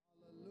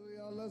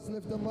Let's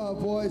lift up our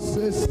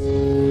voices.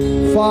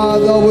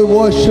 Father, we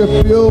worship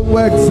you,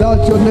 we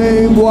exalt your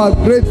name, we are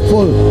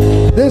grateful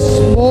this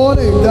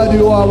morning that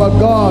you are our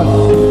God.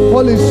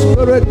 Holy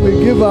Spirit, we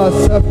give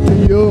ourselves to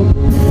you.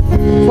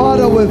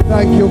 Father, we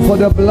thank you for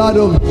the blood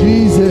of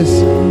Jesus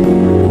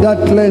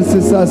that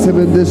cleanses us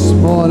even this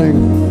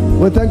morning.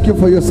 We thank you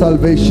for your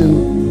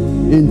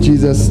salvation in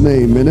Jesus'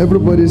 name. And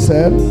everybody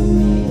said,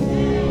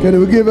 can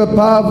we give a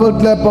powerful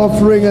clap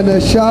offering and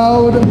a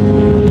shout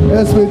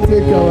as we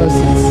take our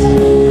seats?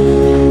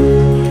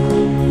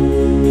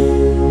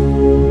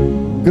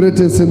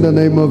 Greetings in the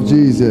name of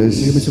Jesus.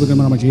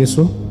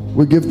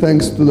 We give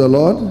thanks to the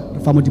Lord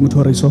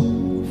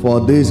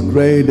for this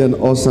great and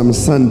awesome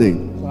Sunday.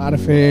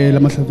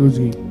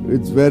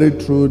 It's very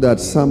true that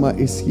summer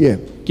is here.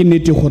 We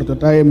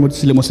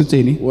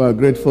are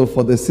grateful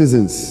for the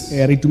seasons.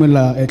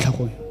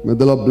 May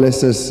the Lord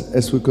bless us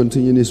as we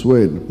continue His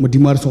word.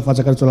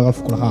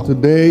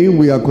 Today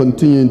we are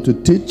continuing to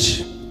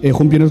teach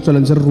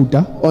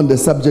on the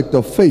subject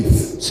of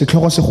faith.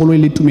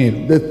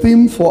 The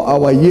theme for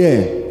our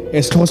year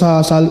is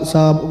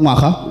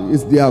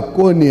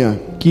diaconia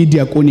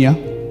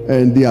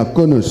and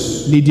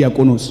diakonos.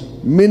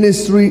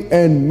 Ministry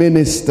and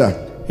minister.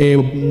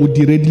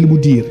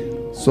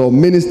 So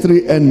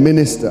ministry and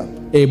minister.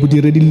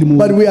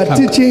 But we are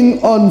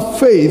teaching on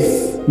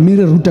faith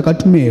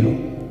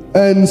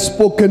and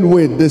spoken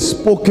word, the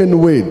spoken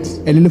word.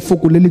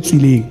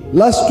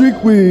 Last week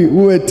we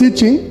were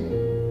teaching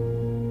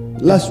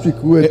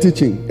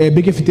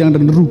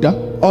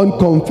on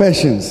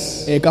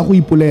confessions.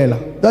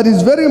 That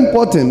is very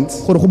important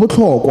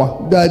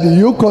that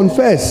you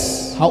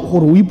confess.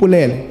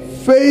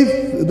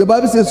 Faith, the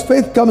Bible says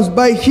faith comes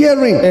by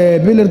hearing.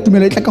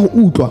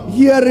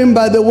 Hearing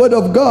by the word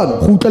of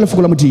God.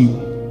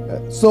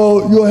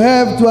 So you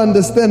have to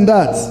understand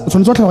that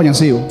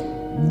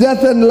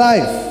death and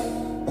life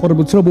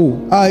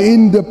are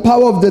in the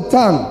power of the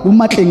tongue.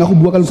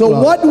 So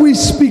what we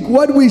speak,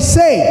 what we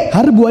say,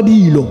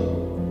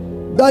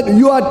 that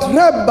you are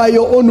trapped by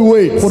your own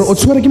words.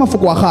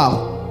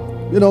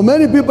 You know,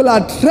 many people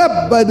are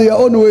trapped by their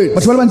own words.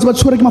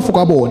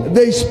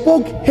 They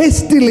spoke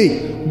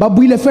hastily.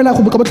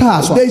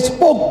 They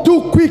spoke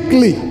too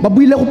quickly.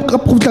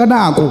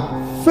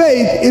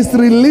 Faith is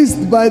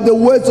released by the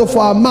words of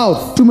our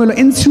mouth.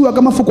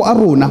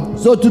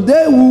 So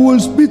today we will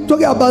be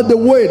talking about the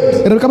word.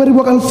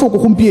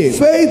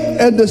 Faith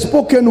and the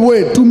spoken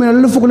word.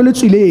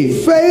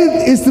 Faith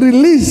is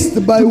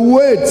released by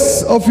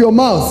words of your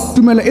mouth.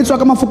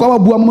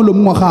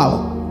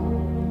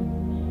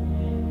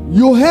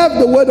 You have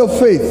the word of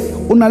faith.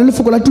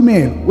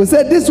 We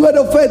said this word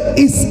of faith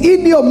is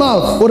in your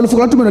mouth.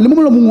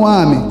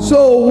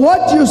 So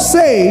what you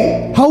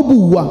say,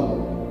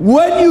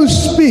 when you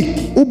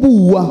speak,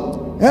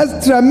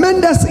 has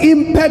tremendous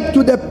impact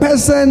to the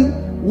person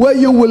where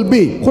you will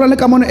be.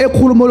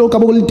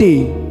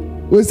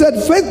 We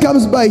said faith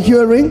comes by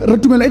hearing.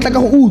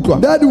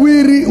 That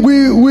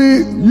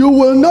you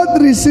will not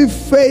receive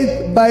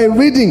faith by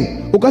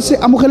reading. So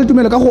get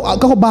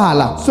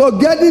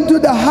into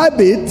the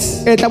habit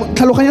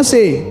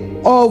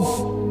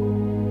of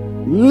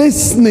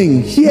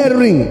listening,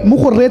 hearing.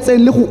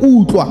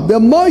 The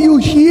more you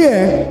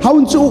hear,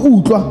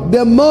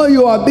 the more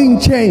you are being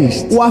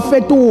changed.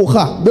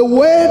 The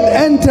word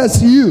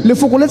enters you. The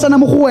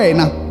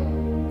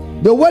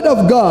word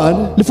of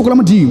God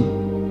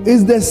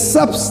is the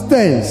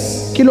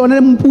substance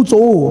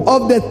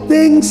of the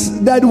things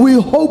that we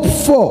hope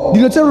for.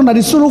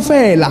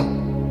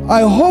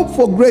 I hope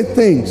for great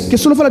things,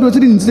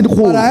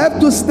 but I have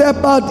to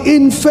step out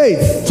in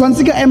faith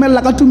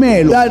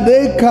that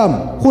they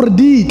come.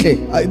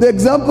 The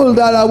example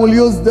that I will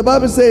use, the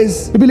Bible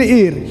says,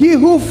 he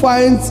who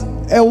finds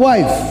a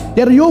wife.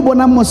 It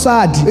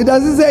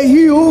doesn't say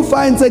he who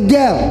finds a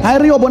girl.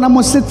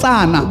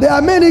 There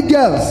are many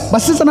girls,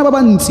 but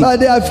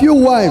there are few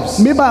wives.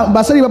 So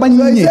it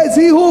says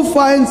he who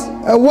finds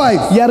a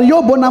wife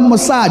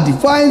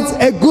finds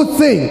a good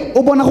thing.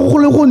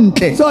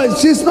 So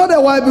she's not a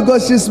wife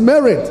because she's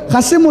married,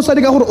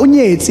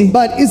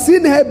 but it's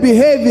in her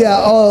behavior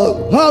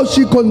or how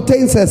she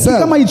contains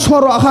herself.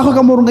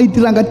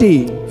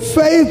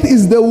 Faith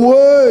is the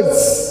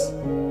words.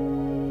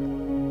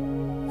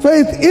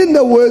 Faith in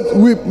the words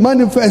we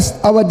manifest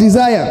our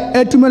desire.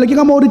 And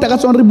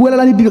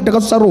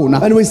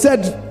we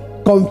said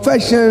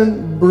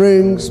confession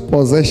brings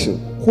possession.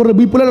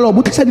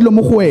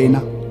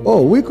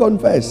 Oh, we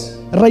confess.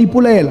 We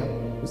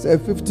say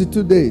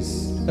 52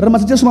 days.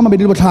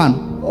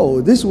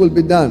 Oh, this will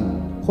be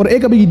done. We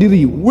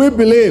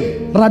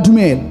believe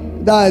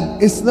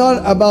that it's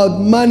not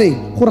about money,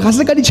 but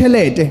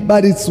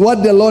it's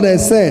what the Lord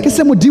has said.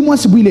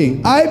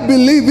 I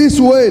believe His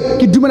word.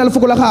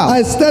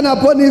 I stand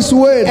upon His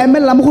word.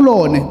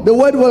 The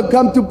word will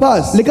come to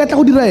pass. The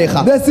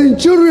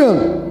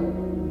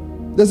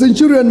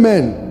centurion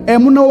man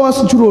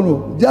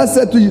just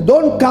said to you,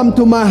 don't come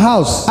to my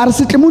house.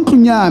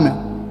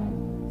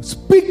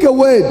 Speak a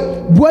word.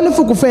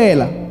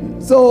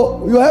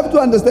 So you have to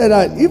understand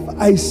that if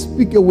I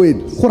speak a word,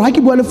 gore ha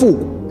ke bua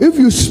lefoko if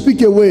you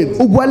speak a word,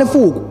 o bua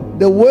lefoko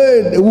the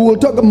word, we will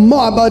talk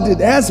more about it,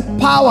 has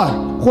power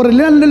gore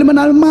le nang le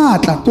na le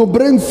maatla to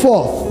bring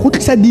forth. go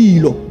tlisa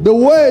dilo The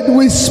word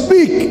we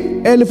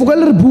speak lefoko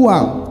le re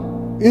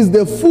buang is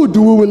the food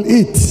we will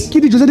eat ke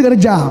dijo tse di ka re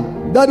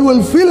jang that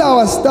will fill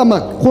our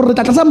stomach. gore re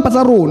tla tlasa mpa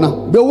tsa rona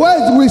The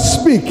words we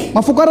speak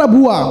mafoko a re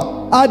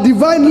buang are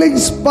divinely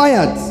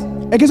inspired.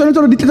 ke tshwanetse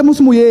gore di tletse mo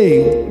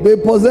semoyeng They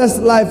possess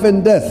life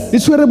and death. di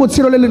tshwere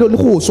botshelo le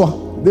go swa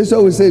This is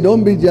why we say,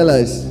 don't be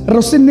jealous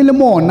re se nne le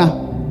mona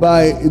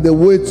by the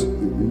words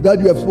that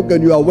you have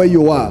spoken. You are where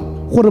you are.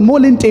 gore mo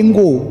leng teng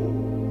ko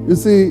You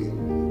see,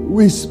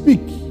 we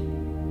speak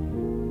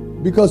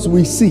because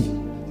we see.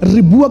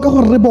 re bua ka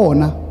gore re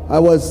bona I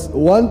was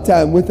one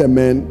time with a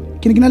man.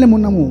 ke ne ke na le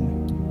monna mongwe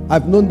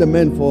I've known the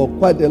man for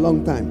quite a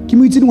long time. ke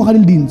mo itse dingwaga di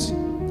le dintsi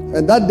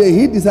And that day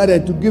he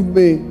decided to give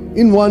me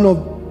in one of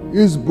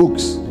his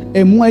books.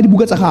 mongwe ya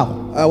dibuka tsa gago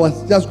I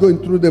was just going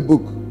through the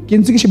book. ke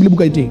ntse ke shebile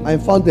buka e teng I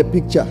found a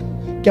picture.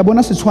 ke a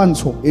bona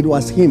setshwantsho It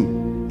was him.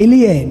 e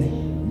le ene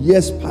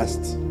Years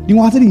past.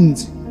 dingwaga tse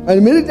dintsi And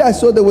immediately I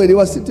saw the way he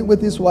was sitting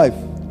with his wife.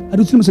 a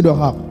dutse le mosadi wa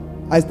gago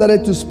I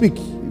started to speak,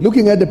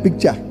 looking at the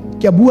picture.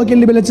 ke a bua ke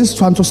lebeletse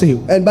setshwantsho seo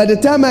And by the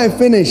time I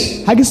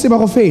finished, ga ke seba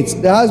go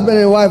fetse the husband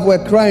and wife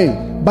were crying.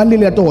 ba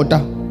lele tota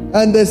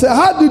And they said,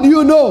 how did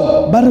you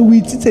know? ba re o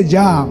itsitse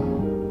jang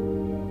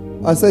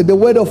I said, the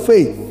word of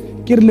faith.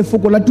 ke re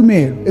lefoko la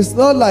tumelo It's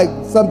not like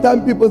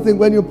sometimes people think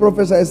when you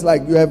prophesy, it's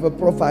like you have a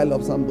profile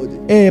of somebody.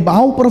 ba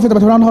ga o profeta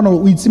batho ba nagana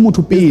gore o itse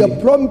motho The pele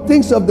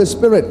promptings of the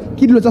Spirit.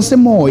 ke dilo tsa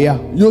semoya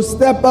You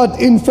step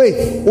out in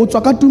faith. o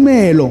tswa ka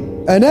tumelo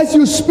And as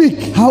you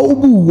speak, ga o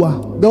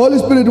bua the Holy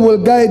Spirit will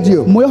guide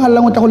you. moya o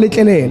galelang o tla go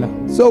letlelela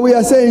So we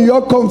are saying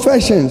your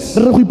confessions,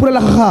 re re go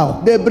ipolela ga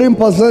gago they bring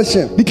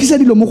possession. di tlisa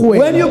dilo mo go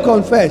When wena you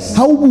confess,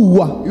 ga o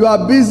bua you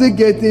are busy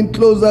getting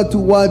closer to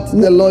what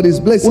the Lord is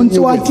o blessing ntse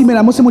you wa with.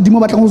 timela mo se modimo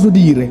o batlang go se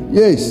dire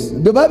Yes.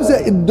 The Bible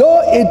says,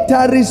 though it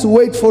tarries,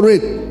 wait for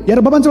it. ya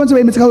re ba bantse ba ntse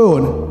ba emetse ka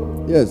yona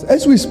Yes.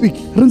 As we speak,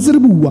 re ntse re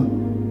bua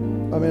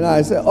I mean,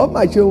 I say, all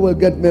my children will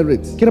get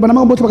married. ke re bana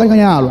ba botlhe ba ka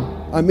nyalwa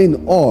I mean,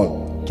 all.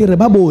 ke re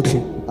ba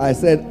botlhe I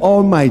said,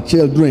 all my ke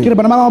children re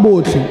bana ba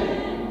botlhe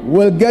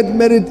will get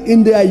married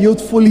in their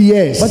youthful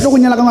years. ba tlo go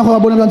nyala ka ngwaga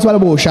ba bona ba ntse ba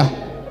le bosha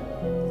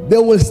They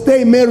will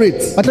stay married.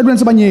 ba tla dula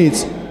ntse ba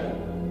nyetse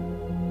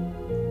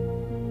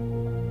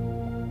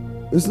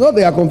It's not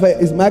their confession,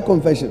 it's my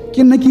confession.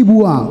 ke nna ke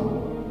buang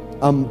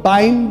I'm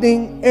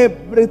binding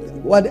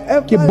everything, ke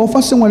whatever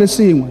bofa sengwe le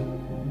sengwe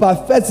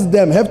perfects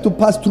them have to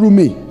pass through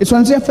me. e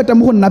tshwanetse ya feta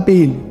mo go nna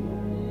pele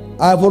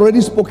I have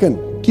already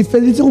spoken. ke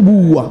feditse go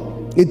bua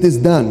It is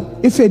done.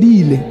 e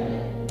fedile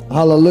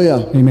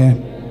Hallelujah.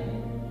 amen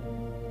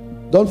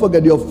Don't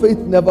forget, your faith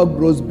never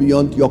grows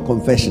beyond your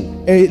confession.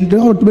 le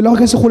gore tumelo ya gago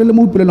ka se golele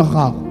mo boipelong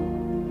ga gago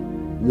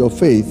Your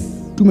faith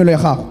tumelo ya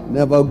gago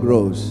never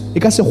grows e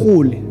ka se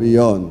gole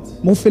beyond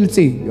mo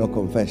feletseng your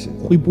confession.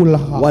 go ipolola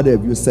ga gago What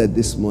have you said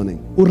this morning?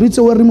 o ritse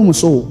o re mo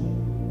mosong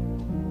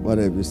What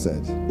have you said?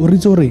 o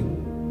ritse o reng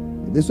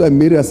This is why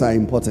mirrors are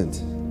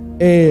important.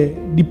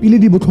 dipile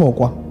di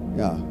botlhokwa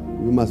Yeah.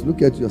 You must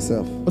look at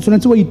yourself o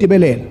tshwanetse wa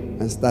itebelela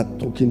and start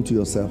talking to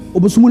yourself o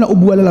bo simolola o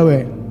bualela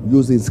wena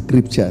using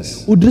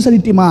scriptures. o dirisa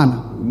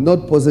ditemana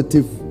Not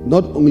positive,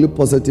 not only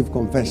positive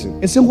confession,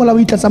 e seng go la o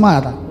itlatsa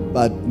maatla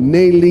but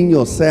nailing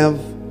yourself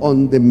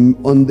on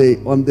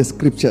the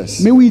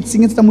scriptures. mme o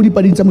itsenyetsa mo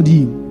dipading tsa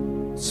modimo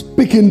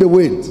Speaking the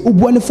word. o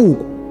bua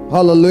lefoko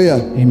Hallelujah.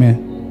 amen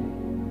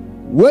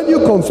When you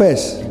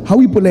confess, ga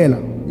o ipolela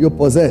you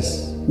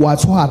possess. wa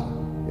tshwara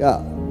Yeah.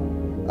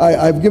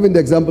 I've given the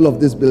example of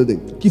this building.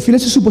 ke file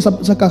sesupo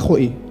sa kago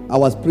e I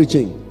was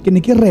preaching. ke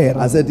ne ke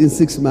rera I said in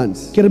 6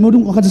 months, ke re mo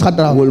dingwaga tse se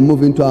gatarago we'll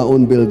move into our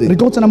own re building. tlo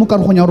go tsena mo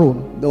karogong ya rona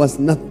There was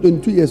not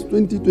 22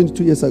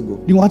 years ago.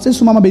 dingwaga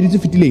tse 20 tse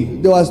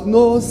fetileng There was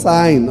no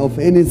sign of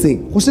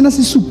anything. go sena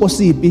sesupo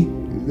sepe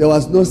There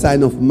was no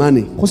sign of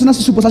money. go sena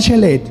sesupo sa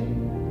tšhelete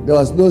There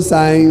was no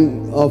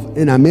sign of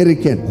an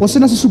American go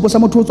sena sesupo sa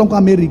motho o tswang ko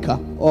america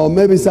or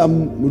maybe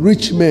some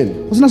rich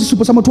man go sena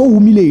sesupo sa motho o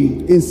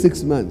humileng in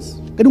 6 months.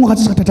 ka dingwaga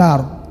tse se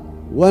thataro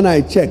When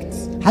I checked,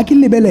 ga ke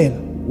lebelela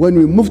when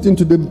we moved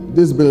into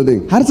this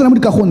building, ga re tsena mo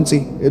dikagong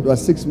tse it was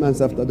 6 months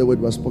after the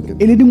word was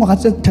spoken. e le dingwaga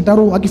tse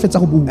thataro ga ke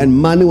fetsa go bua And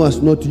money was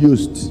not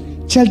used.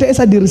 tšhelete e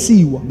sa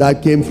dirisiwa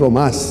That came from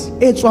us.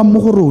 e tswang mo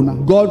go rona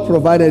God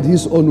provided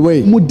his own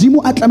way.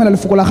 modimo a tlamela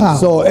lefoko la gago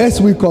So as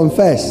we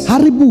confess, ga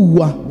re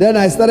bua then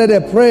I started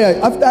a prayer.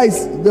 After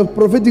the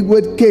prophetic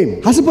word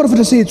came, ga se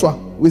porofeta se tswa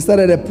we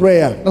started a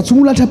prayer ra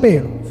tshimolola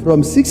thapelo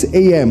from 6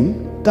 a.m.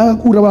 ka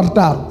ura wa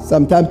rataro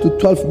sometime to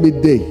 12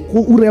 midday.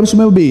 go ura ya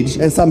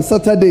bosomebobedi And some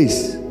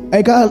Saturdays,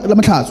 ka la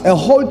matlhatso a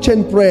whole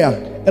chain prayer.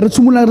 re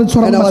tshimola re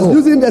tshwara And I was matsogo.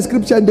 using the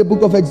scripture in the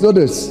book of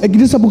Exodus Ke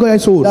dirisa buka ya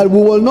Exodus that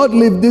we will not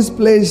leave this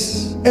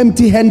place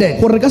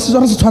empty-handed. gore re ka se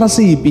tswa re se tshwara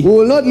sepe. We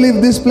will not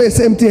leave this place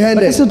Re ka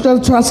empty-handed. se tswa re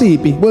tshwara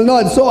sepe. Will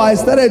not. So I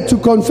started to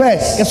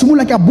confess Ke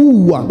simola ke a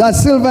bua that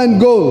silver and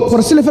gold gore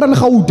silefera le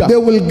gauta they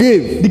will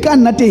give. di ka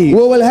nna teng.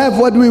 We will have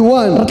what we Re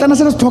want. tla nna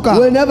se re se tlhokang.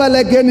 We'll never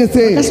lack Ka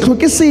anything. se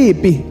tlhoke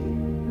sepe.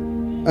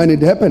 And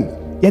it happened.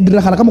 Ya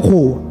diragala ka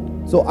mokgwa.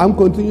 So I'm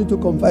continuing to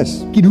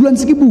confess Ke dula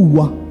ntse ke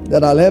bua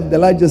that I'll have the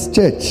largest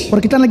church.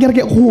 gore ke tla nna kereke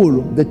e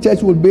kgolo. The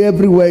church will be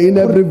everywhere in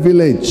every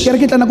village.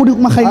 Kereke e tla nna ko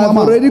magaeng a I've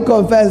mang. already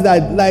confessed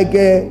that like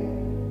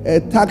a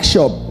tuck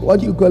shop, what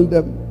do you call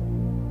them?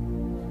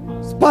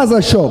 Spaza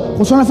shop.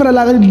 Go tshwana fela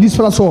la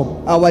disposal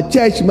shop. Our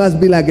church must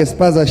be like a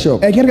spaza shop.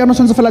 Kereke ya no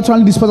tshwanetse fela tshwana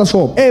le disposal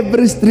shop.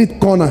 Every street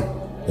corner.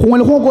 Gongwe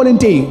le gongwe ko leng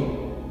teng.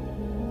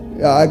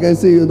 Yeah, I can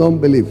see you don't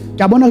believe.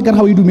 Ke a bona ke re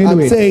ga o e dumele I'm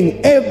wena.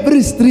 saying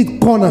every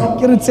street corner.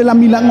 Ke re tsela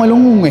mila nngwe le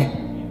nngwe.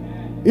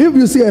 If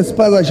you see a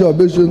spaza shop,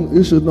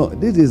 you should know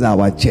this is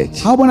our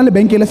church. Ha o bona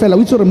lebenkele fela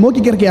o itse gore mo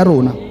ke kereke ya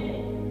rona.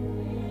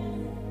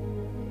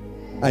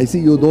 I see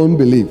you don't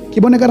believe.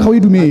 Ke bona ka re ga o e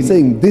I'm dumele.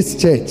 saying this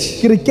church,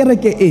 Ke re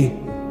kereke e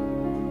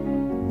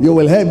you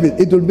will have it.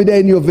 It will be there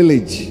in your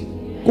village.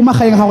 ko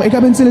magaeng ga go e ka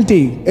bentse le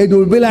teng. It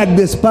will be like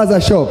the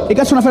spaza shop. E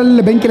ka tshwana fela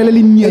le lebenkele le le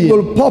It nnye.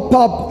 will pop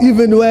up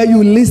even where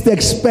you least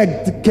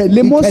expect.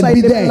 Le mo It sa can be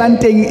e there. lebelang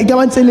teng e ka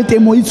ba ntse le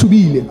teng mo e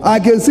tshubile. I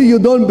can see you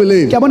don't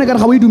believe. Ke a bona ka re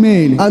ga o e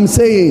dumele. I'm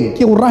saying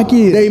Ke go raya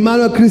ke the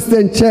Emmanuel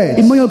Christian Church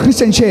Emmanuel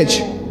Christian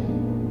Church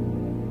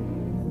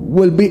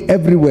will be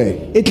everywhere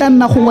e tla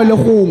nna gongwe le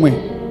gongwe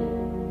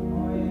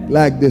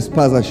like the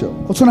spaza shop.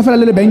 go tshwana fela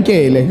le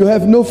lebenkele. You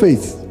have no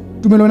faith.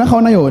 Tumelo yona ga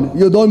ona yone.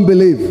 You don't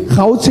believe.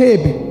 Ga o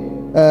tshepe.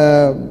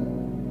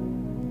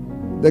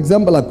 The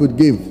example I could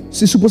give,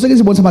 Sesupo se ke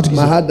se bontsha batho ke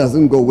my se. heart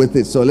doesn't go with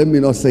it, so let me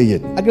not say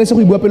it. A ke se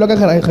go bua pelo ka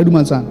ga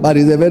dumatsana. But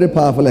it's a very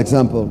powerful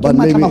example. But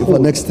matla maybe for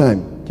magolo. next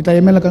time. Ke tla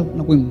emela ka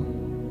nako nngwe.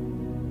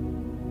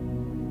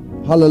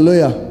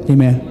 Hallelujah.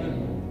 Amen.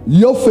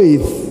 Your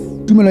faith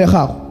Tumelo ya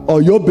gago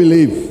or your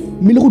belief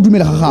mme le go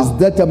dumela ga is gago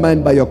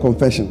determined by your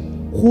confession.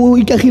 go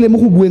ikagile mo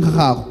go bueng ga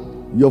gago.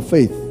 Your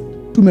faith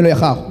Tumelo ya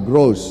gago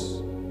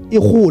grows e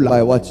gola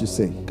by what you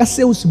say. ka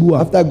seo se buang.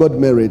 After I got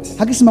married,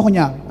 Ha ke se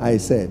magonyana I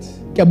said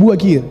ke a bua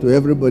ke re to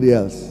everybody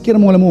else, ke re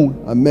mongwe le mongwe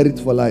I'm married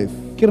for life.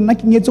 ke re nna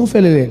ke nyetse go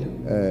felelela.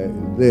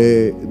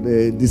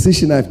 The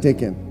decision I've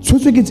taken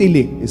Tshwetso ke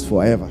tseleng is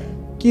forever.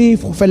 ke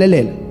go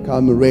felelela.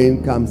 Come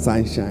rain, come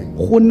sunshine.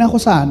 Go nna go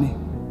sane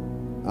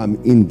I'm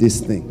in this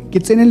thing. ke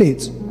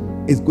tseneletse.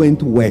 It's going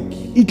to work.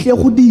 E tle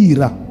go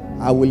dira.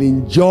 I will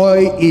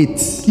enjoy it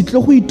Ke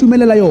tle go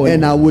itumelela yone.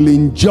 and I will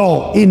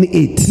enjoy in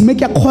it. Mme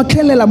ke a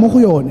kgotlhelela mo go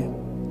yone.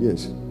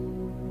 Yes.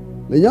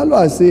 Lenyalo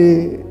I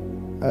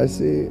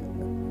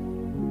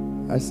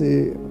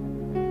say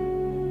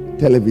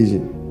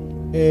television.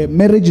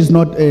 Marriage is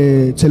not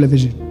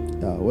television.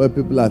 Where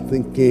people are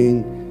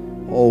thinking,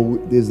 oh,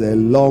 there's a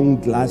long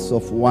glass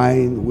of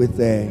wine with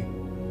a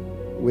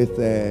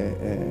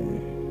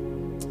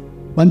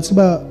Bantsi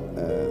ba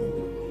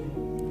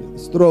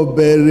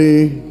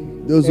strawberry.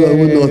 Those who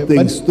will not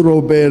think but-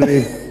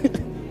 strawberry.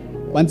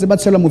 bantsi ba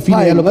tshela mofine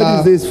Pine, yalo what ka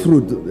is this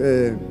fruit?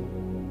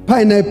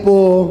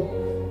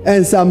 Pineapple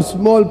and some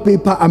small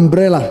paper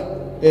umbrella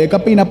ka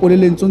pineapple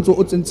le ntsontso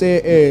o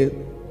tsentse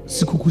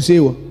sekhukhu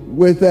seo.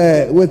 with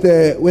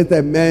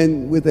a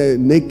man with a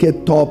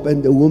naked top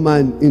and a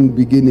woman in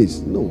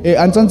bikinis. No,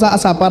 A ntsantsa a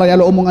sa apara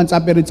yalo o mong a ntse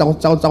apere tsa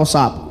go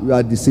sapa. you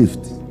are deceived.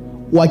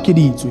 Wa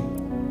keditswe.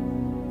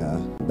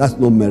 That's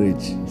not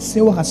marriage.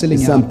 Seo ga se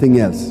It's lenyalo. something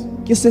else.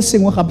 Ke se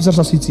sengwe gape se re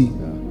sa se itseng.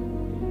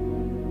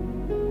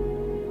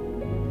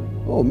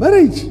 Oh,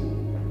 marriage,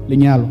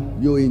 Lenyalo.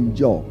 you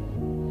enjoy.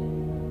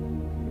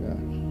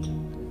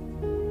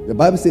 The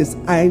Bible says,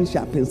 iron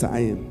sharpens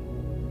iron.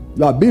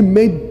 You are being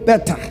made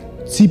better.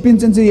 Tshipi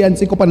ntse ya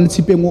ntse kopana le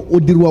tshipeng o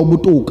dirwa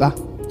botoka.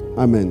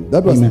 Amen.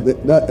 That was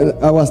Amen.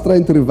 I was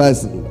trying to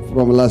revise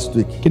from last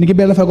week. Ke ne ke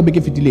beela fa go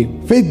beke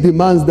fetileng. Faith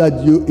demands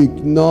that you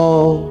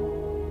ignore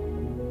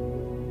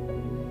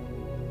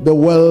the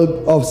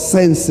world of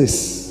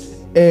senses.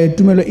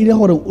 Tumelo ile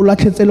gore o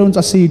latlhetse le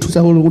ntsa sethu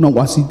tsa gore o nang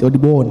wa sita o di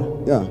bona.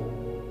 Yeah.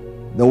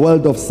 The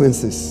world of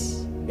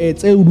senses.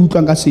 Tse o di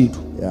utlwang ka sethu.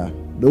 Yeah.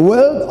 The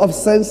world of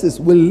senses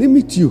will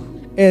limit you.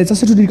 Tsa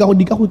sethu di ka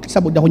go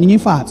tlisa go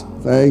nyenyefatsa.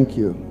 Thank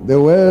you. The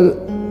world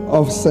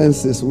of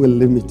senses will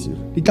limit you.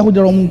 Di tla go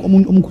dira o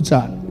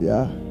mokhutsana.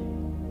 Yeah.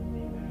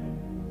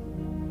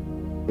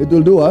 It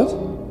will do what?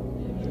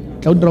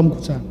 Tla go dira o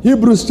mokhutsana.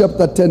 Hebrews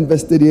chapter 10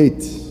 verse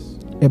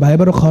 38. Ba e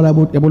ba re kgaola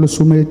ya bo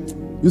lesome.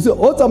 You see,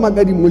 all time I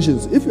get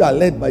emotions. If you are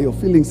led by your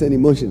feelings and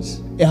emotions,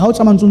 Ha o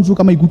tsamaya ntsontso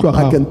ka maikutlo a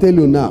I gago. can tell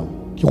you now,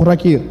 Ke go raya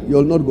ke re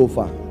you'll not go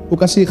far. o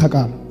ka se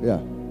kgakala. Yeah.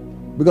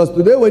 Because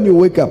today when you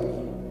wake up,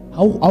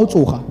 Ha o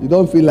tsoga you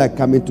don't feel like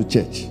coming to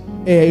church.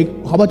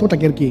 ga ba tla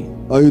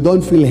kerekeng. Or you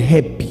don't feel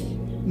happy.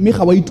 Mme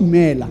ga wa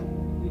itumela.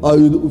 Or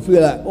you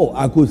feel like, oh,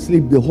 I could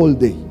sleep the whole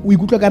day. O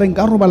ikutlwa ka re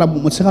nka robala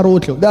motshegare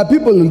otlhe. There are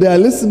people, they are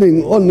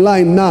listening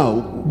online now.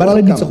 Ba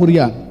re ditse Welcome. go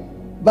riana.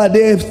 But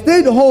they have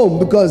stayed home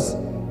because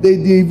they're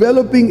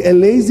developing a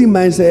lazy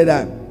mindset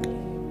that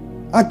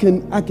I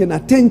can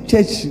attend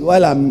church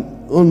while I'm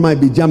on my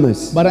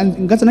pajamas. bara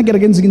nka tsena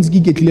kereke ntse ke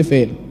iketlile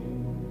fela.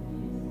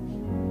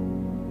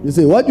 You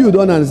see, what you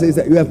don't understand is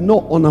that you have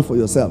no honor for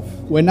yourself.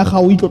 Wena ga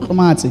o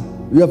itlotlomatse,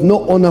 You have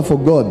no honor for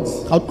God.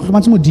 ga o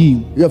tlotlomatse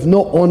modimo, You have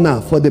no honor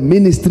for the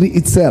ministry ga o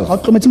itself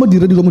tlotlomatse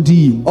modiredi wa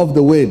modimo of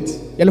the word.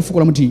 ya lefoko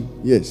la modimo.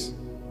 Yes.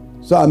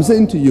 So I'm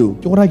saying to you,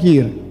 Ke gore ke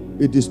re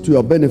it is to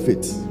your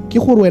benefit, ke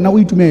gore wena o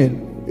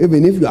itumele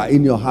even if you are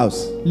in your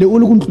house, le o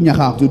le go ntlong ya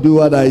gago. to do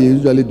what I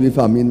usually do if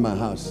I'm in my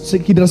house. Se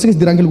ke dira se ke se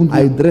dirang ke le go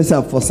I ntlong. dress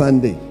up for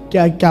Sunday. Ke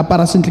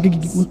apara sentle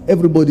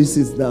Everybody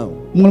sits down.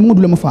 mongwe le mongwe o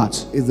dule mo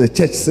fatshe. It's a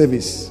church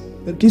service.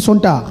 Ke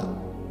sontaga.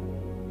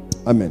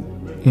 Amen.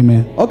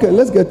 Amen. Okay,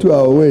 let's get to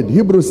our word.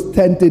 Hebrews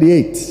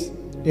 10:38.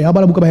 E ha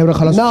bala buka ba Hebrew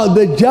khala. Now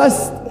the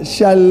just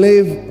shall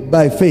live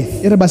by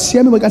faith. E re ba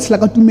siame ba ka tshela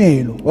ka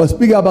tumelo. Or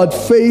speak about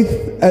faith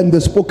and the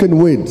spoken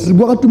words. Re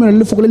bua ka tumelo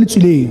le lefoko le le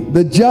tswileng.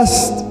 The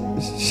just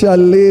shall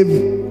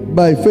live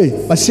by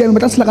faith. Ba siame ba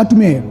tla tshela ka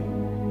tumelo.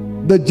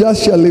 The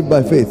just shall live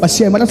by faith. Ba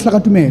siame ba tla tshela ka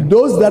tumelo.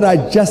 Those that are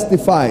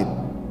justified.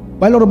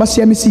 Ba ile gore ba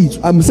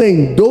siamisitswe. I'm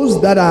saying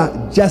those that are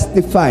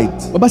justified.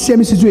 Ba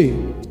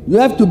siamisitswe. You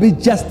have to be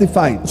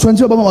justified.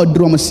 Tshwantse ba ba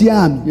dirwa mo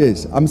siame.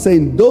 Yes, I'm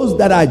saying those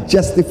that are Ba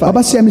justified.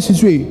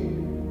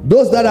 siamisitswe.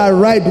 Those that are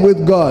right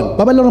with God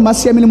Ba ile gore ba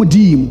siame le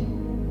modimo.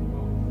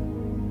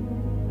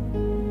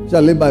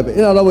 shall live by faith.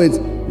 In other words,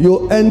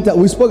 you enter.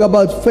 We spoke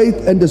about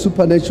faith and the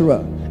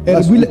supernatural.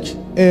 last week.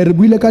 Re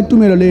buile ka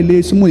tumelo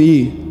le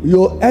semoyeng.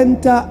 You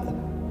enter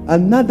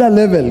another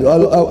level.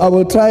 I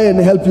will try and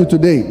help you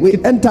today.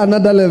 We enter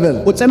another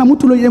level O tsena mo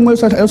tulong e nngwe o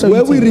sa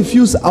where we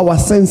refuse our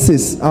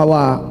senses,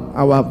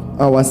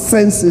 our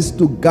senses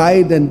to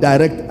guide and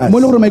direct mo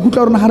le us, gore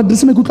maikutlo a rona ga re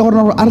dirise maikutlo a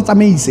rona gore a re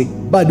tsamaise.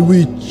 but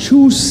we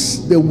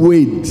choose the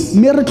word.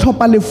 Mme re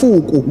tlhopha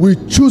lefoko. We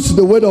choose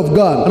the word of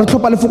God. Re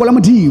tlhopha lefoko la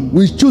modimo.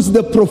 We choose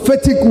the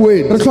prophetic Re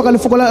word. tlhoka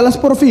lefoko la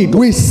seporofeto.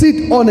 We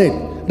sit on it.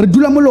 Re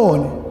dula mo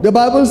lone. The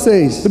Bible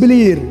says, Bibele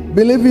e re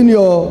believe in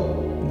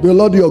the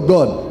Lord your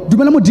God,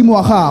 dumela modimo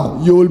wa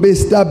gago you will be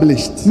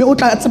established. mme o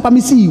tla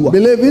tsepamisiwa.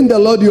 Believe in the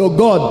Lord your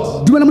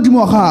God, Dumela modimo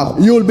wa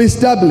gago you will be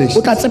established.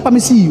 o tla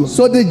tsepamisiwa.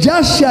 So the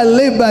just shall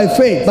live by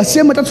faith. Ba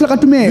siame tla tshola ka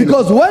tumelo.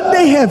 Because when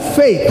they have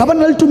faith Ga ba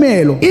na le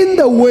tumelo in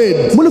the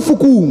word, mo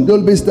lefokong they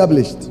will be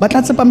established. ba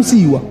tla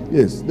tsepamisiwa.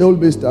 Yes, they will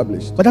be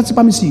established. Ba tla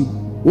tsepamisiwa.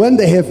 When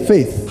they have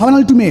faith Ga ba na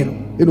le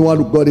tumelo in what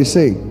God is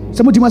saying.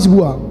 se modimo a se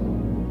buang.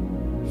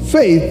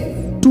 Faith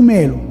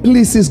Tumelo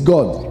pleases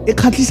God. e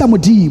kgatlhisa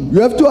modimo.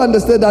 You have to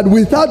understand that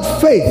without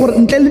faith, Gore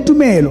ntle le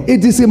tumelo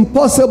it is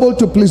impossible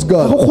to please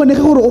ga God. go kgonege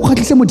gore o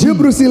kgatlhise modimo.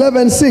 Hebrews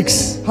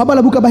 11:6. Ga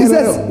bala buka ba It Hebrew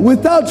says,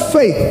 without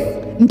faith,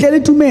 ntle le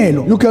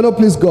tumelo you cannot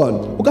please God.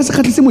 o ka se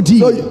kgatlhise So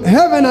modimo.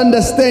 have an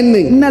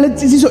understanding Nna le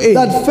tsitsiso e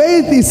that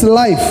faith is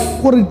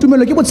life gore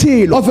tumelo ke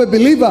botshelo of a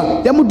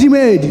believer. ya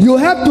modimedi. You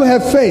have to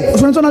have O faith.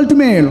 tshwanetse o na le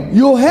tumelo.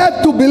 You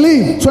have to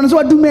believe. Tshwanetse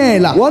wa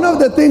dumela. One of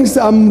the things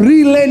I'm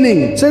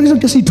relearning Se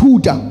ke se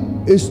ithuta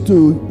is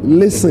to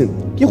listen,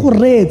 ke go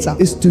reetsa,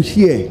 is to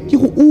hear, ke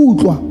go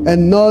utlwa.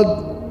 and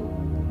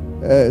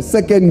not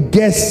second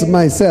guess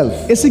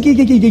myself. E se ke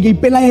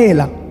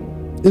ipelaela,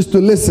 Is to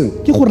listen.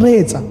 ke go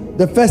reetsa.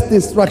 The first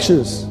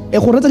instructions. E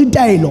go reetsa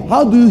ditaelo.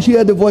 How do you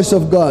hear the voice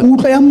of God?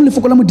 Utlwa ya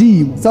lefoko la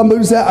modimo.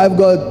 Somebody say, I've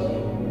got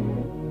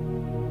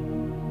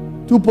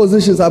two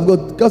positions. I've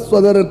got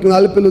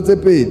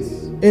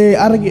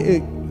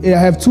I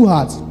have two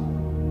hearts.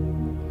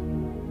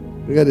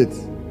 Forget it.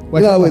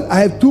 What- In other words, I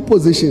have two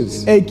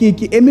positions.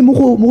 Ke eme mo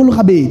go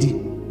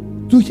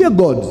gabedi. To hear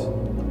God,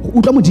 Go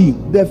utlwa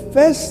modimo.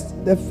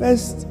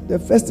 the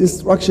first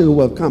instruction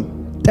will come.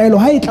 Taelo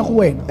ha e tla go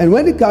wena. And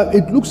when it comes,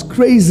 it looks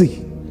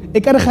crazy. E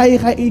ka re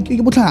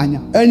ke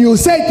botlhanya. And you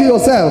say to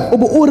yourself, O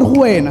bo o re go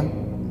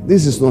wena,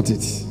 this is not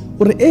it.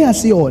 o re e ha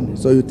se yone.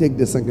 So you take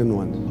the second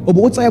one. O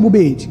bo o tsaya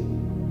bobedi.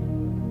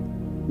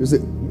 You say,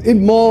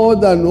 in more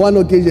than one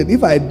occasion,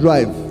 if I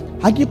drive,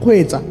 Ha ke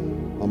kgwetsa,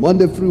 I'm on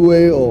the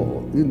freeway or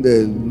in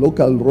the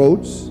local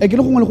roads, e ke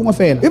le gongwe le gongwe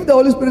fela. if the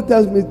Holy Spirit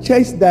tells me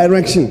change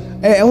direction,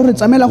 O re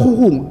tsamela go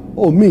gongwe,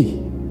 oh me,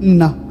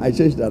 nna I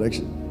change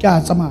direction. ke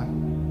a tsamaya.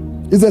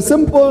 It's a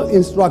simple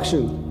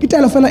instruction. Ke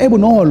taelo fela e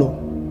bonolo.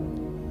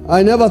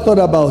 I never thought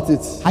about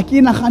it. Ha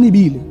ke nagane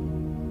bile.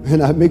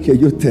 And I make a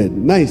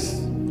U-turn. Nice.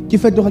 Ke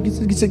fetoga ke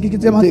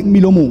tsema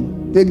mmilo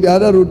mongwe. Take the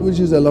other route, which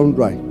is a long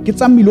drive. Ke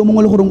tsa mmilo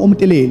mongwe le gore o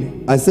motelele.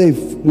 I say,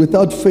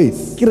 without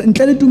faith, Ke re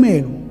ntle le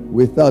tumelo,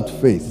 without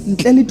faith,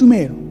 ntle le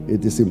tumelo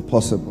it is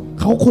impossible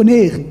ga go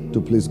kgonege to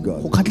please go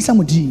God. kgatlhisa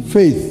modimo.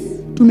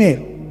 Faith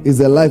Tumelo is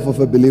the life of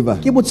a believer.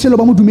 ke botshelo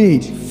ba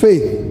modumedi.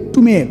 Faith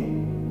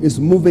Tumelo is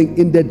moving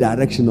in the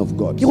direction of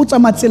God. ke go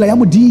tsamaya tsela ya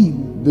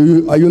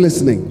modimo. Are you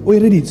listening? O e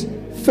reditse.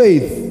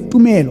 Faith,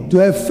 Tumelo to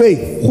have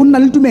faith, go nna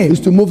le tumelo is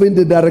to move in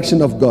the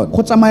direction of God.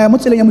 go tsamaya mo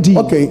tseleng ya modimo.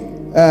 Okay,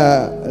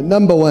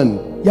 number one,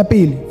 Ya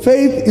pele,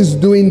 faith is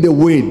doing the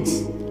word,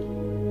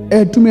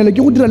 tumelo ke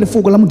go dira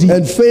lefoko la modimo.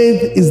 and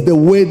faith is the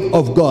word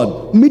of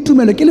God. Mme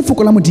tumelo ke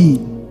lefoko la modimo.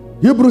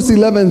 Hebrews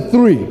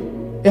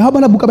 11:3. E ha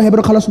bala buka ba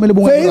Hebrew khala some le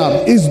bongwe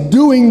Faith is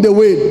doing the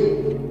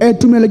word.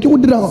 tumelo ke go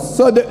dira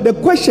So the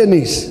question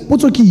is,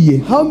 potso ke ye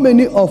how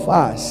many of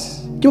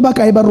us ke ba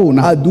kae ba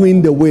rona are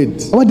doing the word?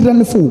 ba ba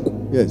dirang lefoko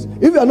Yes.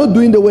 If you are not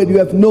doing the word, you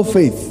have no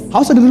faith. ha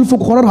o sa dire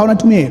lefoko go ra ha ona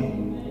tumelo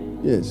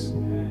Yes.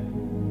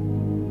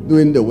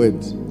 Doing the word.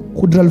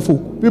 go dira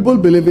lefoko People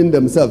believe in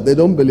themselves, they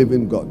don't believe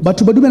in God.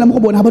 batho ba dumela mo go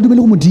bona ha ba dumele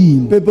go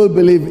modimo People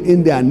believe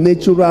in their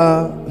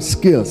natural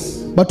skills,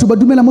 batho ba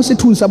dumela mo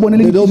sethong sa bone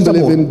le they don't dithuto tsa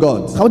believe in bone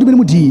God. ga ba dumele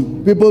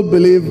modimo People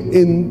believe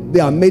in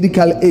their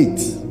medical aid.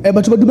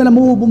 batho ba dumela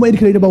mo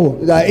medical aid ba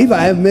bone That if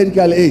I have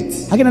medical aid,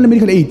 ha ke na le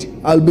medical aid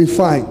I'll be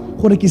fine.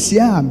 gore ke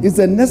siame It's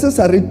a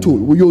necessary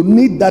tool. You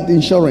need that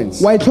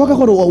insurance. wa e tlhoka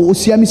gore o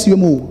siamisiwe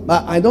mo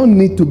But I don't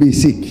need to be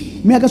sick.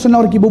 mme a ka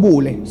tshwanela gore ke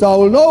bobole So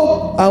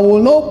I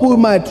will not put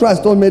my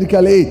trust on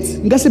medical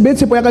aid, nka se beye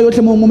tshepo ya ka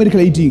yotlhe mo medical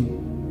aiding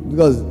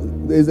because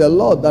there's a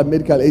lot that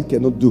medical aid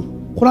cannot do.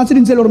 go na tse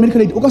dintse e le gore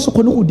medical aid o ka se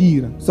kgone go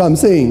dira So I'm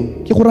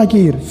saying ke go raya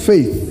ke re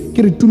faith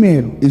ke re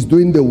tumelo is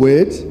doing the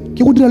word.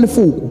 ke go dira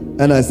lefoko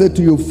And I said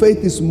to you,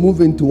 faith is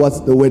moving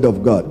towards the word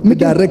of God, the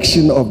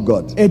direction of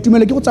God.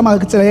 tumelo ke go tsamaya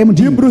ka tsela ya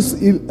modimo Hebrews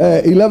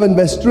 11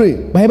 verse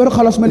 3. ba hebere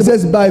kgala It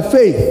says, by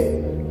faith,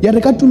 ya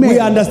re ka we tumelo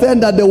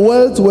understand that the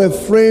worlds were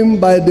framed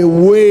by the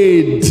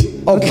word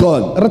of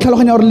God. re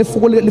tlhaloganya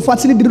gore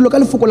lefatshe le dirilwe ka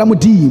lefoko la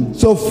modimo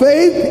So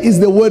faith is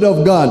the word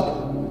of God.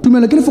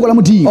 tumelo ke lefoko la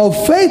modimo Of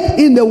faith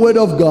in the word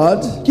of God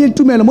ke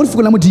tumelo mo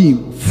lefoko la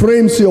modimo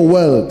frames your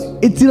world.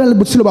 e tsira le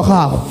botshelo ba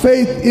gago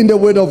Faith in the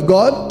word of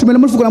God tumelo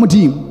mo lefoko la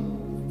modimo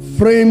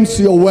frames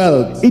your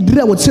world e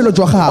dira botshelo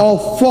jwa gago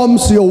or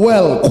forms your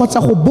world. kgotsa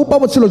go bopa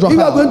botshelo jwa If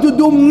you are gago going to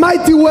do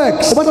mighty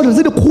works, o batla go dira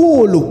tse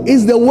dikgolo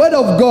it's the word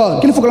of ke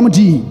God lefoko la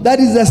modimo that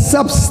is the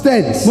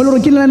substance mo e le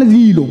gore ke lena le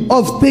dilo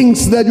of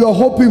things that you are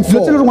hoping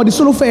dilo tse e le for. gore wa di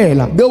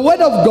solofela The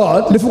word of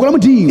God lefoko la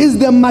modimo is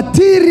the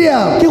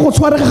material ke go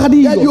tshwarega ga that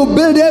dilo you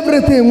build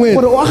everything with.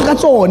 gore o aga ka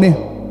tsone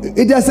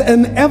It has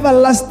an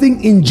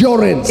everlasting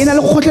endurance. e na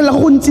le go kgotlelela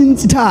go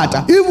ntsi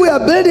thata If we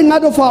are building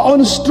out of our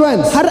own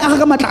strength, ga re aga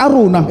ka matla a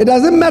rona it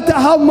doesn't matter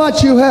how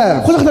much you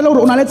have. go se kgathala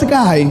gore o na letse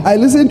kae I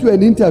listened to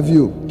an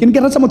interview. ke ne ke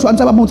retsa motho a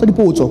ntse ba mmotsa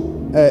dipotso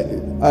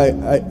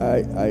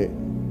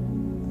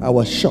I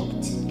was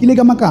shocked. ke ile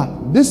ka makala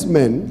This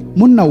man,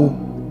 monna o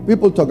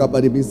people talk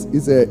about him,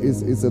 he's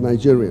a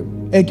Nigerian.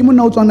 ke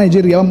monna o tswang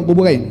nigeria ba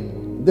boboka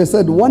ene They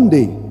said one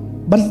day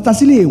ba re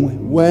tsatsi lengwe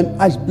when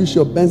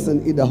Archbishop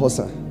Benson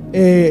Idahosa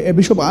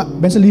bishop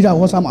benson leader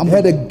go sa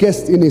had a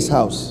guest in his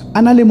house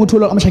ana le motho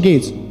a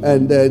moshaketse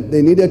and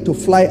they needed to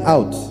fly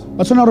out,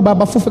 ba tshwana gore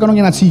ba fofe ka nong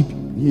yana tshipi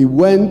he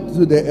went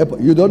to the airport.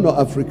 You don't know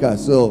Africa,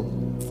 so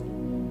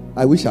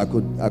I wish I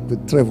could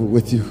travel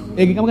with you.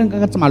 ke ka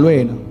ka tsamaya le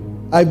wena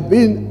I've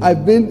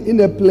been in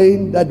a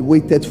plane that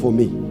waited for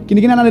me. ke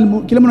ne ke nana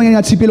ke le monong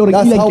yana tshipi le gore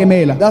ke ile ke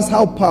kemela That's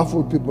how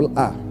powerful people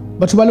are.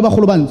 batho ba le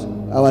bagolo ba ntse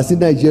I was in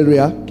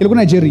Nigeria. ke le ko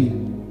nigeria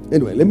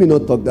Anyway, let me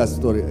not talk that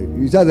story.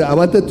 I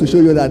wanted to show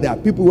you that there are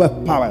people who have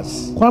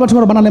powers. go na batho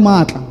ba re ba na le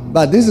maatla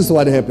But this is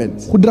what happened.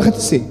 go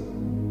diragetse se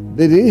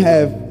They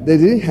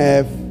didn't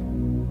have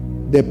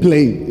the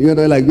plane. You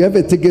know, like you have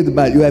a ticket,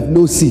 but you have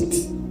no seat.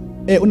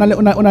 o na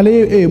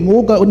le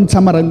mo ka o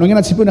ntsamara nong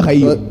yana tshipi o ne ga So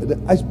iyo the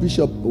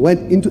Archbishop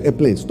went into a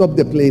plane, stopped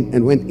the plane,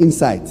 and went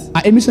inside.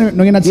 a emise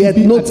nong yana He had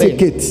tshipi no a tsena.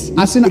 ticket.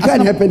 A sena- It a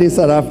can't sena- happen in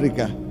South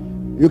Africa.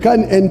 You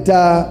can't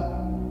enter,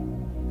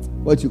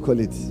 what you call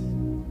it?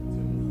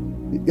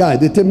 Yeah,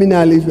 the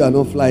terminal if you are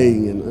not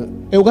flying. You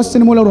know. o ka se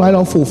tsene mo le gore ga ile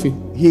go fofe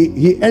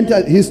He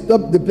entered. He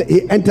stopped the plane. He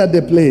entered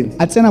the plane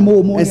a tsena mo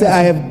and said,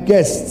 "I have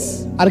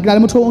guests a re ke na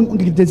le motho o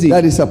nkeketseng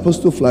that is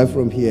supposed to fly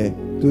from here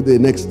to the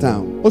next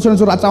town." o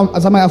tshwanetse gore a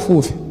tsamaya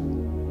fofe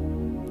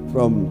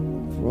From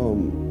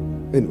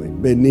anyway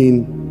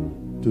Benin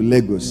to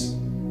Lagos,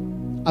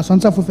 a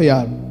tshwanetse a fofe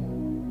yalo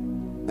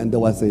and there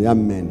was a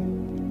young man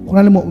go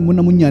na le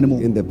monna monnyane mo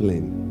in the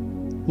plane.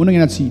 mo nong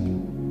yana tshipi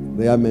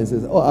The young man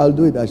says, "Oh, I'll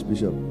do it,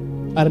 Archbishop."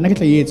 a re nna ke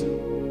tla etsa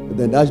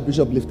Then the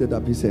Archbishop lifted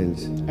up his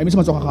hands a emise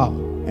matsogo a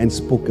gago and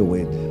spoke a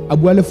word. a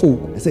bua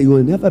lefoko I said, "You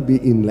will never be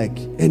in like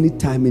any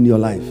time in your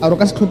life a re o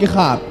ka se tlhoke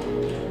gape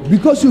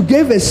because you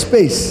gave a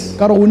space.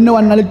 ka gore o nne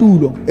wa nna le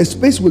tulo A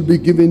space will be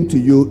given to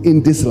you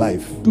in this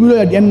life. tulo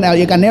ya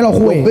ka neelwa go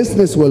Your wena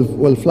business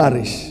will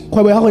flourish."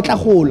 kgwebo ya gago e tla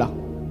gola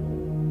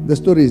The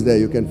story is there.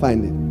 You can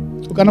find it.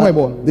 o kana wa e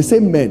bona The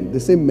same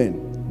man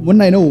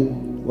monna ene o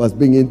was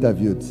being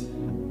interviewed.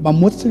 ba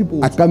mmotsa I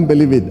dipotso can't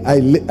believe it.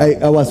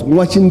 I was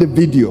watching the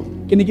video.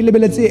 ke ne ke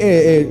lebeletse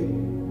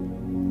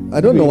I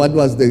don't know what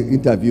was the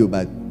interview,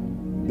 but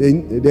the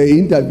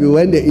interview,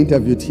 when they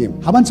interviewed him,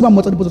 ga ba ntse ba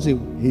mmotsa dipotso tseo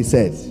he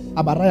said,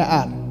 a ba raya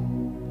a re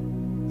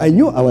 "I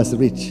knew I was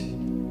rich.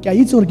 ke a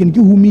itse gore ke ne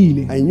ke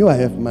humile I knew I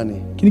have money."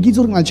 ke ne ke itse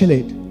gore ke na le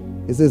tšhelete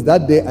He says,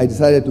 "That day I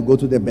decided to go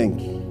to the bank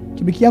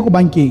ke be ke ya ko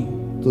bankeng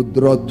to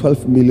draw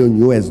 12 million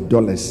US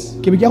dollars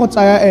ke be ke ya go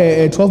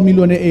tsaya 12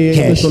 million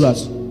Cash.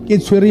 dollars ke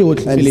tshwere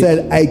yotlhe and feletse. said,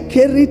 I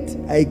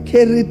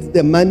carried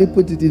the money,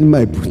 put it in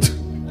my boot.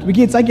 ke be ke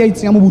e tsaya ke a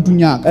itsenya mo butung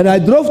yaka And I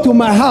drove to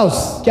my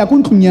house ke ya ko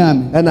ntlong ya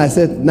me and I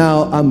said,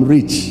 now I'm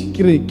rich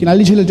ke re ke na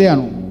le tšhelete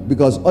yanong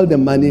because all the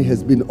money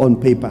has been on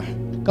paper.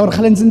 ka gore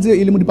kgale ntse ntse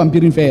e le mo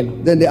dipampiring fela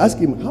Then they ask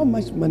him, how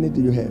much money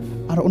do you have?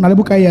 a re o na le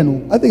bokae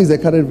yaanong I think it's a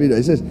current video.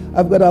 He says,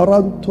 I've got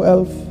around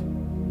 12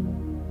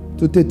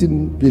 to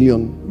 13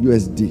 billion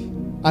USD.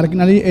 a re ke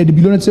na le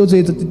dibilione tseo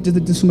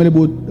tse some le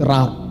bo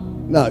raro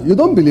Now, you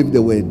don't believe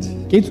the word.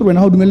 ke itse gore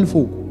wena ga o dumele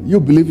lefoko You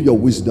believe your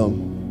wisdom.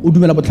 o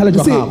dumela botlhale You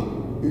jwa see,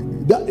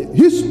 gago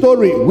his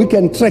story, we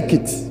can track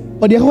it.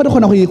 o di gore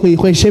kgona go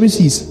e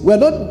shebisisa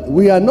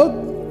We are not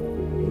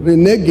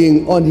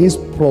reneging on his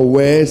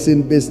prowess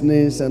in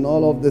business and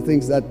all of the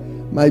things that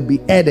might be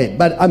added.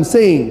 But I'm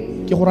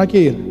saying, ke go ra ke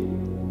re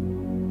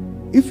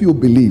if you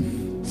believe,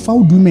 fa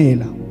o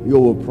dumela you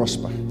will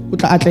prosper. o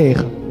tla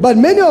atlega But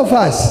many of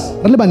us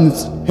re le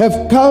bantsi have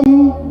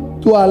come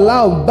to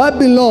allow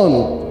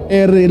Babylon,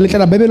 re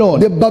letlela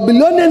babelone the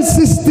Babylonian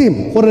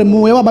system, gore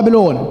moya wa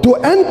babelone to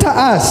enter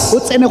us o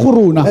tsene go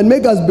rona and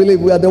make us believe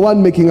we are the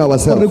one making gore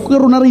ourselves. ke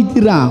rona re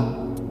itirang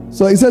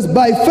So it says,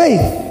 by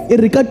faith, e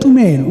re ka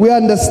tumelo we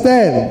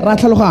understand ra